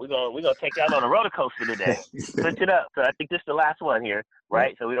up. We're gonna take y'all on a roller coaster today. Switch it up. So I think this is the last one here,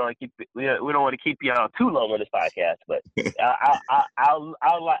 right? So we don't want to keep y'all too long on this podcast, but I'll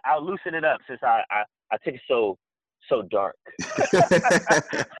loosen it up since I think it's so dark.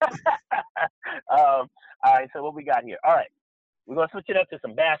 All right, so what we got here? All right, we're gonna switch it up to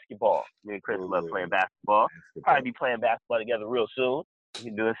some basketball. Me and Chris love playing basketball. Probably be playing basketball together real soon. We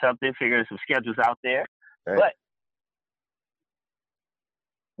can do something, figuring some schedules out there, but.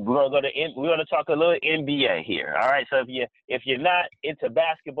 We're gonna talk a little NBA here. All right. So if you're not into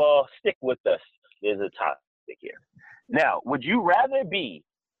basketball, stick with us. There's a topic here. Now, would you rather be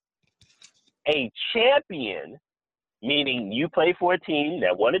a champion, meaning you play for a team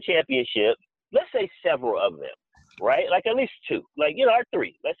that won a championship? Let's say several of them, right? Like at least two, or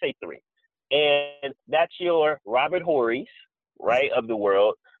three. Let's say three, and that's your Robert Horrys, right, of the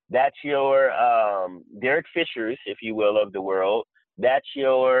world. That's your Derek Fishers, if you will, of the world. That's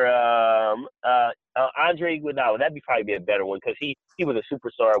your Andre Iguodala. That'd probably be a better one because he was a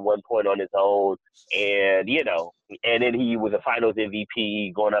superstar at one point on his own, and and then he was a Finals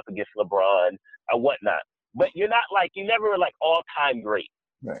MVP going up against LeBron or whatnot. But you never were like all time great,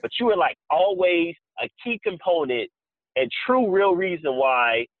 right. But you were like always a key component and true real reason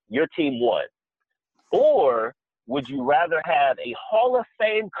why your team won. Or would you rather have a Hall of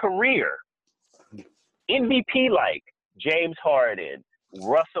Fame career, MVP like James Harden,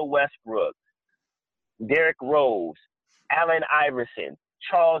 Russell Westbrook, Derrick Rose, Allen Iverson,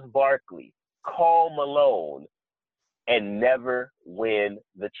 Charles Barkley, Karl Malone, and never win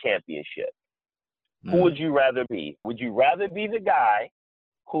the championship? Who would you rather be? Would you rather be the guy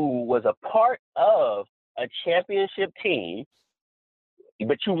who was a part of a championship team,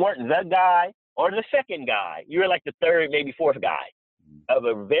 but you weren't the guy, or the second guy? You were like the third, maybe fourth guy of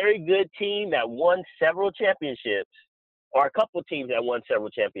a very good team that won several championships, or a couple teams that won several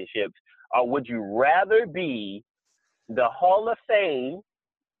championships? Or would you rather be the Hall of Fame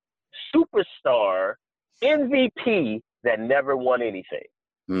superstar MVP that never won anything?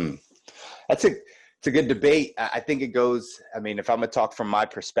 It's a good debate. I think it goes, if I'm going to talk from my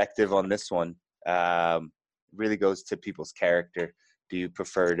perspective on this one, it really goes to people's character. Do you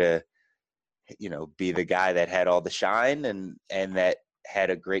prefer to, be the guy that had all the shine and that had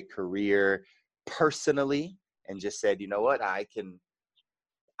a great career personally, and just said, you know what, I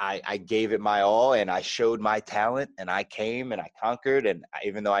gave it my all and I showed my talent and I came and I conquered, and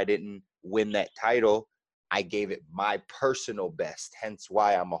even though I didn't win that title, I gave it my personal best, hence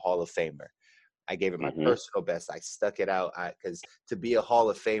why I'm a Hall of Famer. I gave it my personal best. I stuck it out, because to be a Hall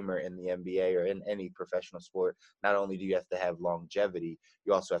of Famer in the NBA or in any professional sport, not only do you have to have longevity,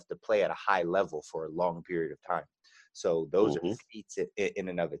 you also have to play at a high level for a long period of time. So those are feats in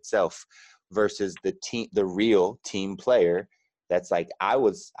and of itself, versus the real team player that's like, I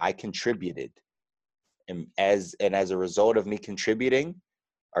contributed, and as a result of me contributing,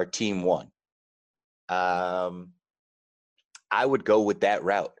 our team won. I would go with that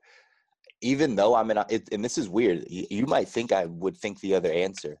route, even though and this is weird. You might think I would think the other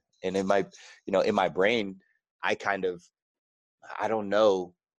answer, and in my brain, I don't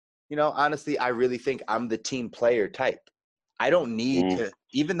know. Honestly, I really think I'm the team player type. I don't need to,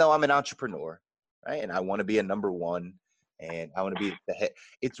 even though I'm an entrepreneur, right? And I want to be a number one, and I want to be the head.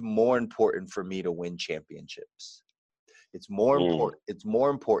 It's more important for me to win championships. It's more important. It's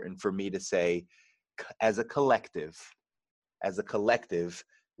more important for me to say, as a collective,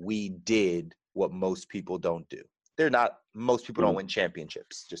 we did what most people don't do. Most people don't win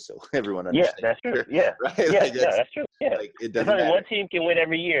championships, just so everyone understands. Yeah, that's true. Yeah. Right? Yeah, that's true. Yeah. It doesn't matter. One team can win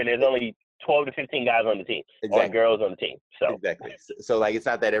every year, and there's only 12 to 15 guys on the team, or girls on the team. So exactly. So it's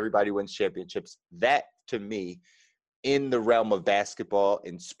not that everybody wins championships. That, to me, in the realm of basketball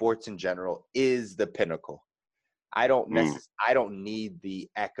and sports in general, is the pinnacle. I don't need the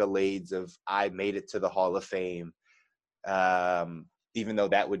accolades of I made it to the Hall of Fame. Even though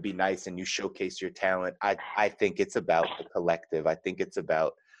that would be nice and you showcase your talent, I think it's about the collective. I think it's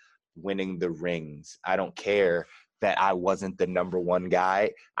about winning the rings. I don't care that I wasn't the number one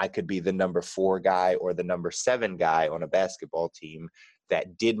guy. I could be the number 4 guy or the number 7 guy on a basketball team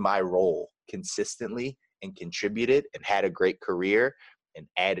that did my role consistently and contributed and had a great career and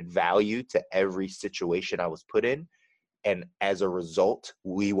added value to every situation I was put in. And as a result,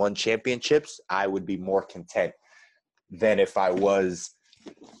 we won championships. I would be more content than if I was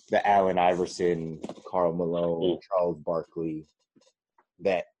the Allen Iverson, Karl Malone, Charles Barkley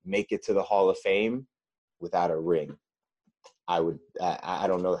that make it to the Hall of Fame without a ring. I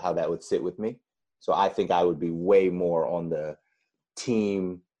don't know how that would sit with me. So I think I would be way more on the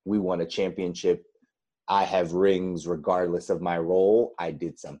team. We won a championship. I have rings regardless of my role. I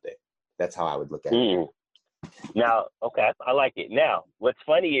did something. That's how I would look at it. Now, okay, I like it. Now, what's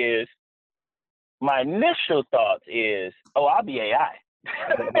funny is my initial thoughts is, oh, I'll be AI.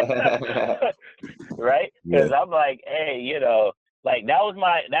 Right? Because I'm like, hey, you know, like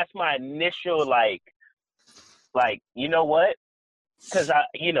that's my initial like, you know what? Because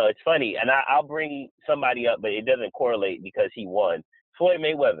it's funny, and I'll bring somebody up, but it doesn't correlate because he won. Floyd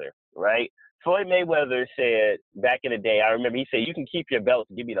Mayweather, right? Floyd Mayweather said back in the day, I remember he said, "You can keep your belts,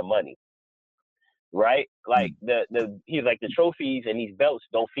 give me the money." Right? Like he's like, the trophies and these belts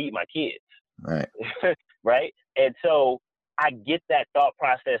don't feed my kids. Right. Right? And so I get that thought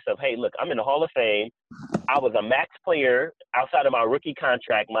process of, hey, look, I'm in the Hall of Fame. I was a max player outside of my rookie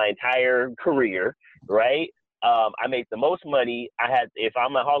contract my entire career, right? I made the most money. If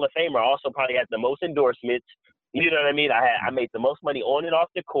I'm a Hall of Famer, I also probably had the most endorsements. You know what I mean? I made the most money on and off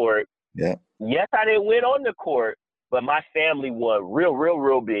the court. Yeah. Yes, I didn't win on the court, but my family won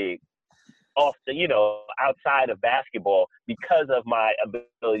real big off the, outside of basketball because of my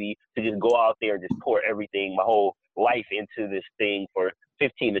ability to just go out there and just pour everything, my whole life into this thing for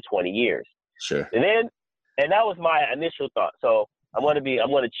 15 to 20 years. Sure. And that was my initial thought. So I'm going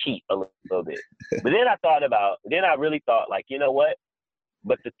to cheat a little bit. But then I really thought, like, you know what?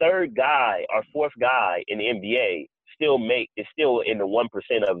 But the third guy or fourth guy in the NBA is still in the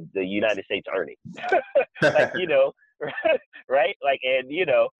 1% of the United States earning. Like, right? Like,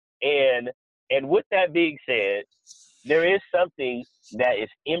 and with that being said, there is something that is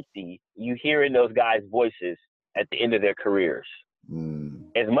empty. You hear in those guys' voices at the end of their careers.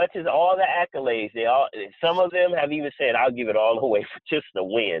 As much as all the accolades, some of them have even said, "I'll give it all away for just the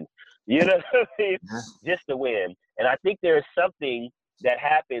win." You know what I mean? Just the win. And I think there is something that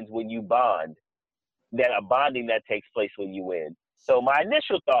happens when you bond, a bonding that takes place when you win. So my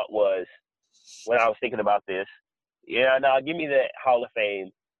initial thought was, when I was thinking about this, no, give me the Hall of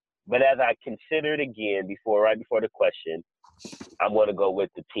Fame. But as I considered again right before the question, I'm going to go with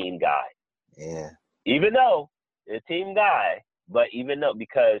the team guy. Yeah. Even though the team guy,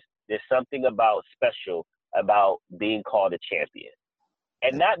 because there's something special about being called a champion.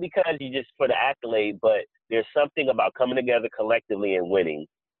 And not because you just for the accolade, but there's something about coming together collectively and winning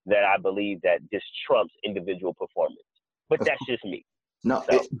that I believe that just trumps individual performance. But that's just me. No,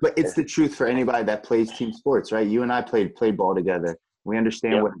 but it's the truth for anybody that plays team sports, right? You and I played ball together. We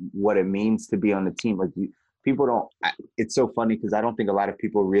understand what it means to be on the team. Like people don't. It's so funny because I don't think a lot of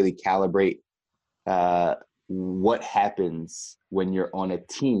people really calibrate what happens when you're on a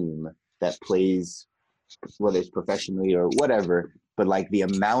team that plays, whether it's professionally or whatever. But like the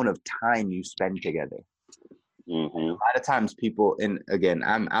amount of time you spend together. Mm-hmm. A lot of times people, and again,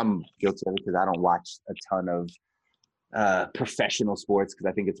 I'm guilty of it because I don't watch a ton of professional sports because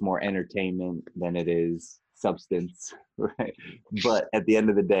I think it's more entertainment than it is substance, right? But at the end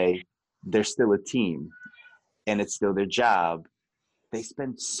of the day, they're still a team and it's still their job. They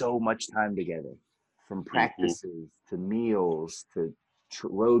spend so much time together, from practices to meals to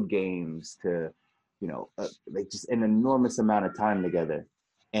road games to, like just an enormous amount of time together.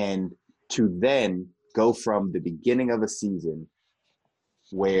 And to then go from the beginning of a season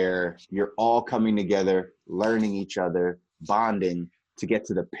where you're all coming together, learning each other, bonding, to get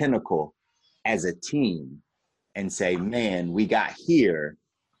to the pinnacle as a team and say, man, we got here.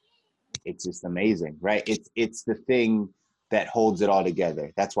 It's just amazing, right? It's the thing that holds it all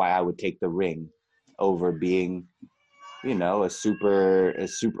together. That's why I would take the ring over being, a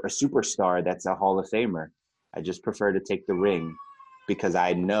superstar that's a Hall of Famer. I just prefer to take the ring because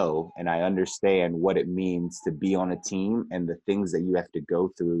I know and I understand what it means to be on a team and the things that you have to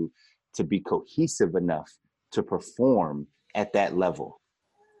go through to be cohesive enough to perform at that level,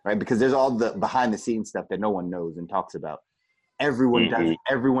 right? Because there's all the behind the scenes stuff that no one knows and talks about.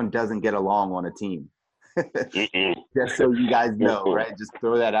 Everyone doesn't get along on a team. Just so you guys know, right? Just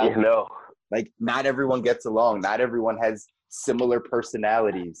throw that out. Like, not everyone gets along. Not everyone has similar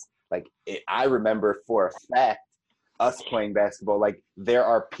personalities. Like, I remember for a fact, us playing basketball, like, there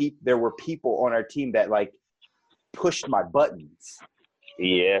were people on our team that, like, pushed my buttons.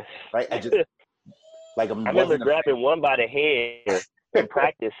 Yes. Right? I remember grabbing one by the hair in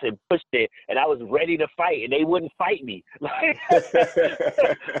practice and pushed it, and I was ready to fight, and they wouldn't fight me.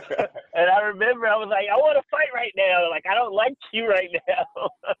 And I remember I was like, I want to fight right now. Like, I don't like you right now.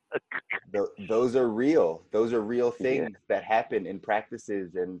 Those are real. Those are real things that happen in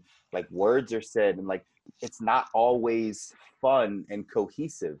practices, and like words are said, and like it's not always fun and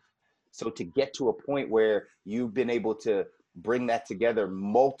cohesive. So to get to a point where you've been able to bring that together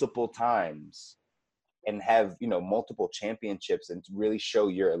multiple times and have, multiple championships and to really show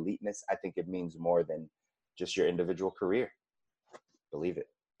your eliteness, I think it means more than just your individual career. Believe it.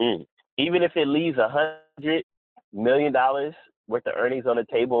 Even if it leaves $100 million worth of earnings on the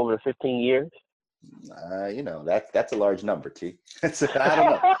table over 15 years? That's a large number, T. I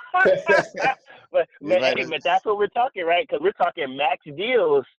don't know. but that's what we're talking, right? Because we're talking max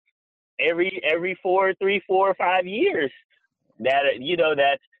deals every 3, 4, or 5 years. That you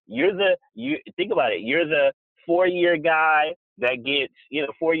think about it. You're the 4-year guy that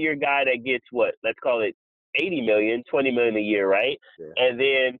gets what? Let's call it 80 million, 20 million a year, right? Yeah. And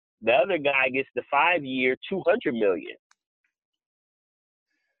then the other guy gets the 5-year, 200 million.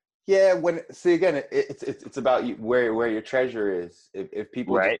 Yeah, again, it's about where your treasure is. If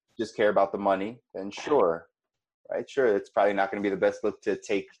people just care about the money, then sure, right? Sure, it's probably not going to be the best look to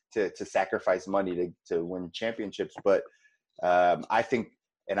take to sacrifice money to win championships. But I think,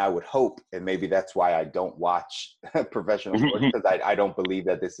 and I would hope, and maybe that's why I don't watch professional sports, because I don't believe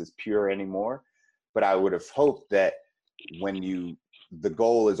that this is pure anymore. But I would have hoped that the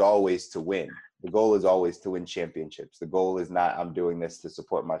goal is always to win. The goal is always to win championships. The goal is not, I'm doing this to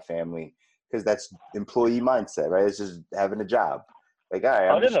support my family, because that's employee mindset, right? It's just having a job. Like, all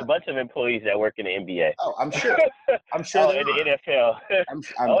right. There's a bunch of employees that work in the NBA. Oh, I'm sure. I'm sure. In the NFL. I'm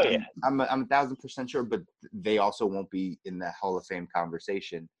 1,000% sure, but they also won't be in the Hall of Fame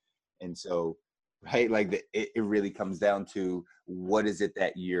conversation. And so, right, like it really comes down to what is it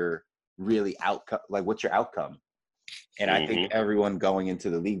that you're really what's your outcome? And I think everyone going into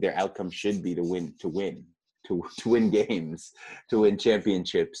the league, their outcome should be to win games, to win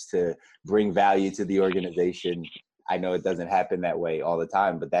championships, to bring value to the organization. I know it doesn't happen that way all the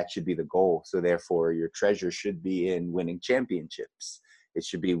time, but that should be the goal. So therefore, your treasure should be in winning championships. It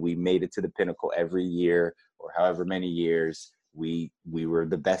should be, we made it to the pinnacle every year, or however many years. We were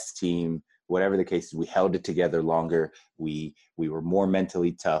the best team, whatever the case is. We held it together longer. We were more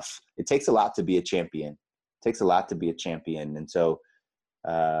mentally tough. It takes a lot to be a champion. And so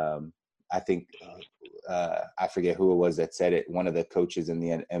I think I forget who it was that said it. One of the coaches in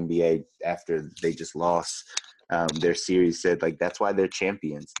the NBA, after they just lost their series, said, like, that's why they're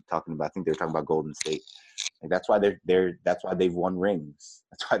champions. I think they were talking about Golden State. Like, that's why that's why they've won rings.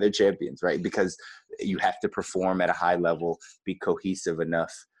 That's why they're champions, right? Because you have to perform at a high level, be cohesive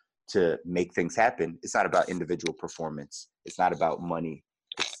enough to make things happen. It's not about individual performance. It's not about money.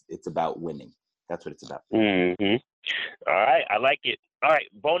 It's about winning. That's what it's about. Mm-hmm. All right. I like it. All right.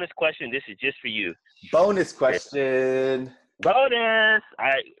 Bonus question. This is just for you. Bonus question. Bonus. All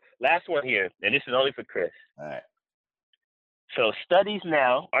right. Last one here. And this is only for Chris. All right. So studies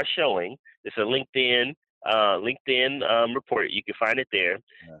now are showing, it's a LinkedIn report. You can find it there.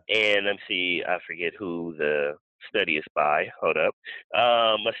 And let's see, I forget who the study is by. Hold up.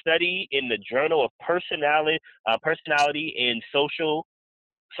 A study in the Journal of Personality and Social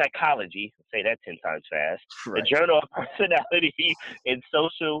Psychology. I'll say that 10 times fast. Right. The Journal of Personality and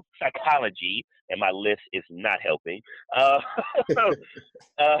Social Psychology, and my list is not helping.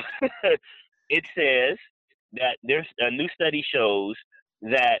 It says that there's a new study shows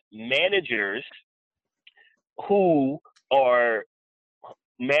that managers who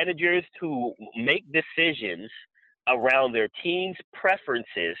make decisions around their team's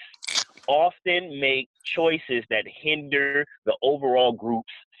preferences often make choices that hinder the overall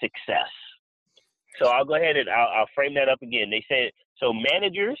group's success. So I'll go ahead and I'll frame that up again. They said, so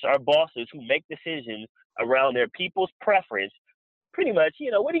managers are bosses who make decisions around their people's preference. Pretty much,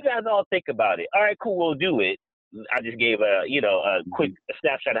 what do you guys all think about it? All right, cool, we'll do it. I just gave a quick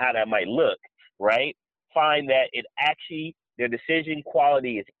snapshot of how that might look, right? Find that their decision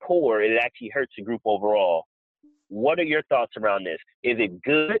quality is poor. It actually hurts the group overall. What are your thoughts around this? Is it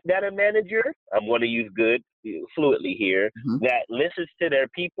good that a manager, I'm going to use good fluidly here, that listens to their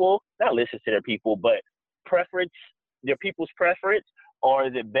people, not listens to their people, but their people's preference? Or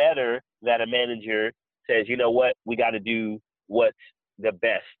is it better that a manager says, you know what, we got to do what's the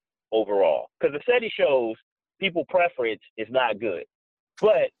best overall? Because the study shows people preference is not good.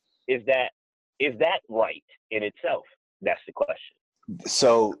 But is that right in itself? That's the question.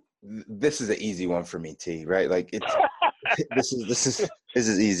 So this is an easy one for me, T, right? Like it's this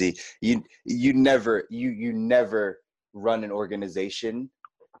is easy. You never run an organization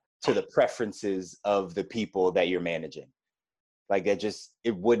to the preferences of the people that you're managing. Like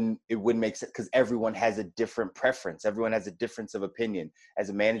it wouldn't make sense, because everyone has a different preference. Everyone has a difference of opinion. As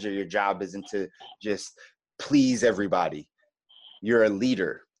a manager, your job isn't to just please everybody. You're a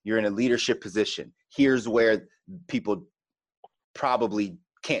leader. You're in a leadership position. Here's where people probably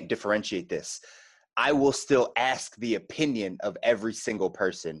can't differentiate this. I will still ask the opinion of every single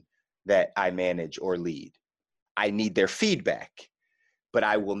person that I manage or lead. I need their feedback, but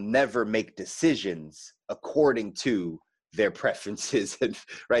I will never make decisions according to their preferences.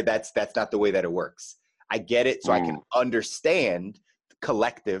 Right? That's not the way that it works. I get it. So I can understand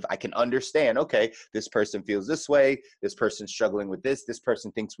collective. I can understand, okay, this person feels this way. This person's struggling with this. This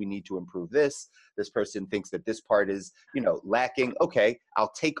person thinks we need to improve this. This person thinks that this part is, lacking. Okay,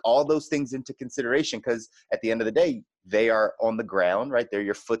 I'll take all those things into consideration, because at the end of the day, they are on the ground, right? They're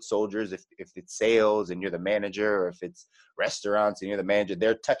your foot soldiers. If it's sales and you're the manager, or if it's restaurants and you're the manager,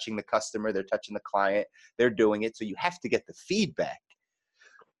 they're touching the customer, they're touching the client, they're doing it. So you have to get the feedback.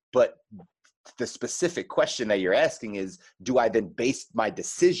 But the specific question that you're asking is, do I then base my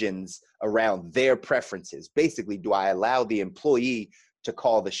decisions around their preferences? Basically, do I allow the employee to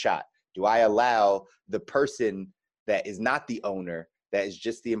call the shot? Do I allow the person that is not the owner, that is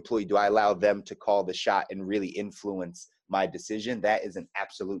just the employee, do I allow them to call the shot and really influence my decision? That is an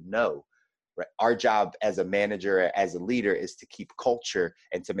absolute no. Right? Our job as a manager, as a leader, is to keep culture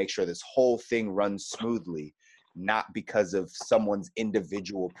and to make sure this whole thing runs smoothly. Not because of someone's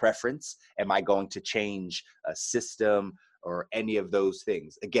individual preference am I going to change a system or any of those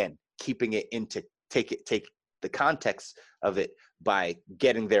things. Again, keeping it into take the context of it by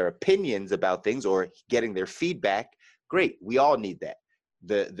getting their opinions about things or getting their feedback. Great, we all need that.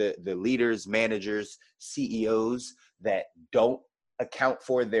 The leaders, managers, CEOs that don't account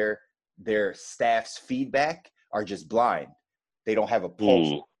for their staff's feedback are just blind. They don't have a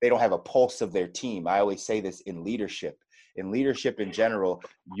pulse. They don't have a pulse of their team. I always say this in leadership. In leadership in general,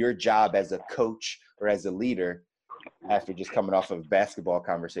 your job as a coach or as a leader, after just coming off of a basketball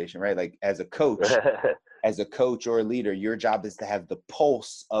conversation, right? Like as a coach or a leader, your job is to have the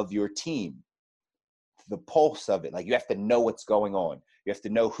pulse of your team, the pulse of it. Like you have to know what's going on. You have to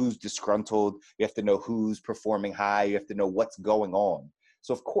know who's disgruntled. You have to know who's performing high. You have to know what's going on.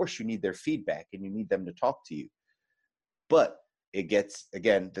 So of course you need their feedback and you need them to talk to you. But it gets,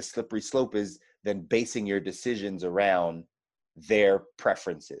 again, the slippery slope is then basing your decisions around their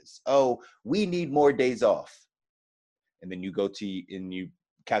preferences. Oh, we need more days off. And then you go to and you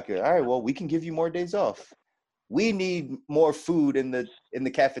calculate, all right, well, we can give you more days off. We need more food in the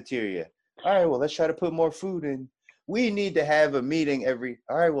cafeteria. All right, well, let's try to put more food in. We need to have a meeting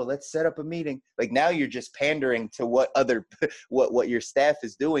all right, well, let's set up a meeting. Like now you're just pandering to what your staff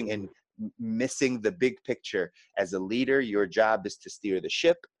is doing and missing the big picture. As a leader, your job is to steer the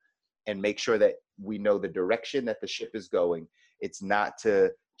ship and make sure that we know the direction that the ship is going. It's not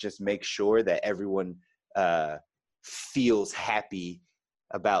to just make sure that everyone feels happy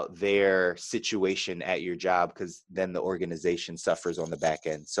about their situation at your job, because then the organization suffers on the back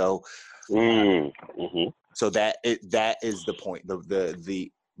end. So, so that is the point.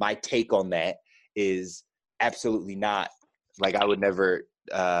 My take on that is absolutely not, like I would never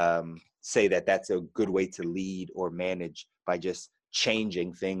say that that's a good way to lead or manage by just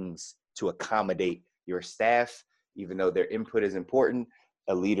changing things to accommodate your staff. Even though their input is important,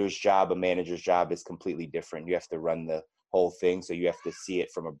 a leader's job, a manager's job is completely different. You have to run the whole thing, so you have to see it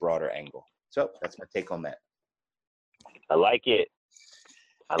from a broader angle. So that's my take on that. I like it.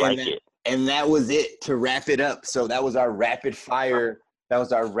 And that was it to wrap it up. So that was our rapid fire.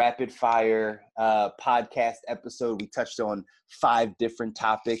 Podcast episode. We touched on 5 different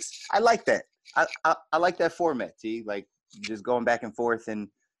topics. I like that. I like that format, T. Like just going back and forth and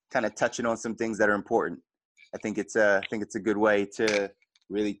kind of touching on some things that are important. I think it's a good way to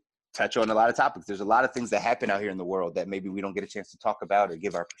really touch on a lot of topics. There's a lot of things that happen out here in the world that maybe we don't get a chance to talk about or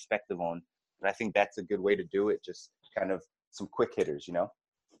give our perspective on. And I think that's a good way to do it. Just kind of some quick hitters,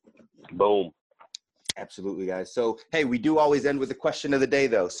 Boom. Absolutely, guys. So, hey, we do always end with the question of the day,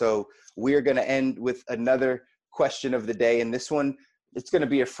 though. So we're going to end with another question of the day. And this one, it's going to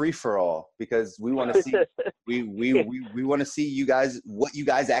be a free-for-all, because we want to see we want to see you guys, what you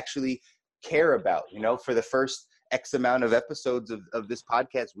guys actually care about. For the first X amount of episodes of this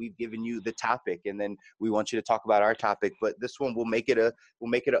podcast, we've given you the topic, and then we want you to talk about our topic. But this one, we'll make it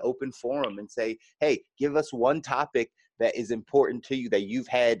an open forum and say, hey, give us one topic that is important to you, that you've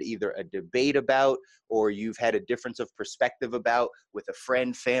had either a debate about or you've had a difference of perspective about with a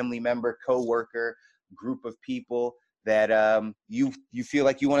friend, family member, coworker, group of people that you feel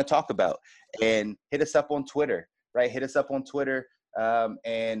like you want to talk about. And hit us up on Twitter, right? Hit us up on Twitter,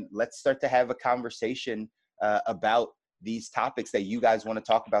 and let's start to have a conversation about these topics that you guys want to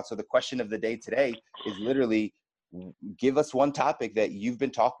talk about. So the question of the day today is literally, give us one topic that you've been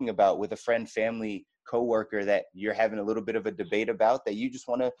talking about with a friend, family, coworker that you're having a little bit of a debate about, that you just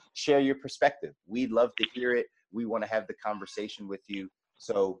want to share your perspective. We'd love to hear it. We want to have the conversation with you.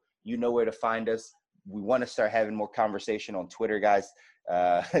 So you know where to find us. we want to start having more conversation on Twitter, guys.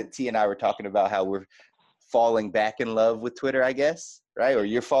 T and I were talking about how we're falling back in love with Twitter, I guess, right? Or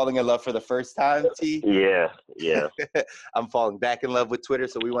you're falling in love for the first time, T. Yeah. I'm falling back in love with Twitter,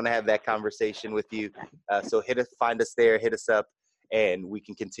 so we want to have that conversation with you. So find us there, hit us up, and we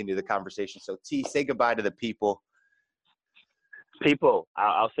can continue the conversation. So T, say goodbye to the people. People,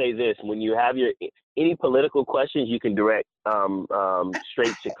 I'll say this: when you have any political questions, you can direct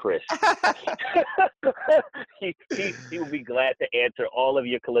straight to Chris. he will be glad to answer all of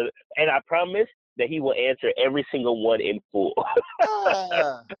your political, and I promise that he will answer every single one in full.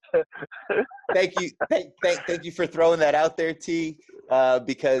 Thank you. Thank you for throwing that out there, T,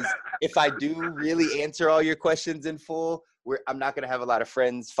 because if I do really answer all your questions in full, I'm not going to have a lot of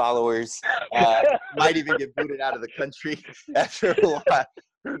friends, followers, might even get booted out of the country after a while.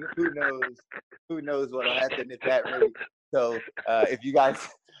 Who knows what will happen at that rate. So if you guys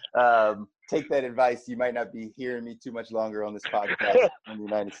take that advice, you might not be hearing me too much longer on this podcast in the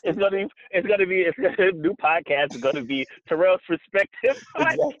United States. It's new podcast is gonna be Terell's Perspective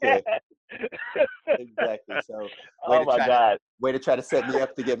podcast. Exactly. So oh my God. Way to try to set me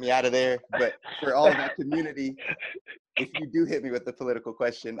up to get me out of there. But for all of our community, if you do hit me with the political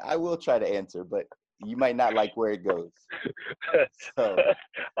question, I will try to answer, but you might not like where it goes. So.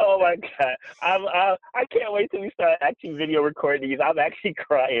 Oh my God. I can't wait till we start actually video recording these. I'm actually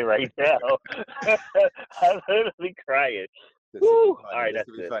crying right now. I'm literally crying. All right, that's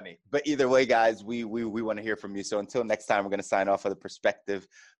it. Funny. But either way, guys, we want to hear from you. So until next time, we're going to sign off of the Perspective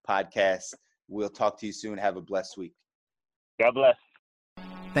podcast. We'll talk to you soon. Have a blessed week. God bless.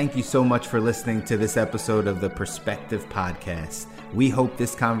 Thank you so much for listening to this episode of the Perspective Podcast. We hope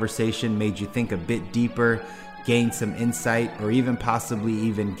this conversation made you think a bit deeper, gain some insight, or even possibly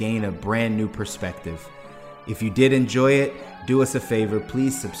even gain a brand new perspective. If you did enjoy it, do us a favor,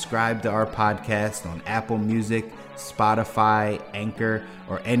 please subscribe to our podcast on Apple Music, Spotify, Anchor,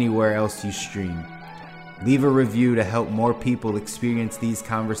 or anywhere else you stream. Leave a review to help more people experience these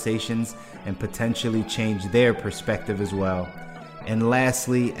conversations and potentially change their perspective as well. And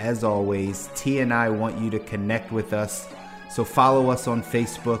lastly, as always, T and I want you to connect with us. So follow us on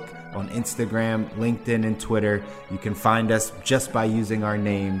Facebook, on Instagram, LinkedIn, and Twitter. You can find us just by using our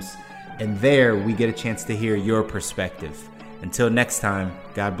names. And there we get a chance to hear your perspective. Until next time,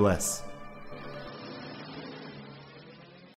 God bless.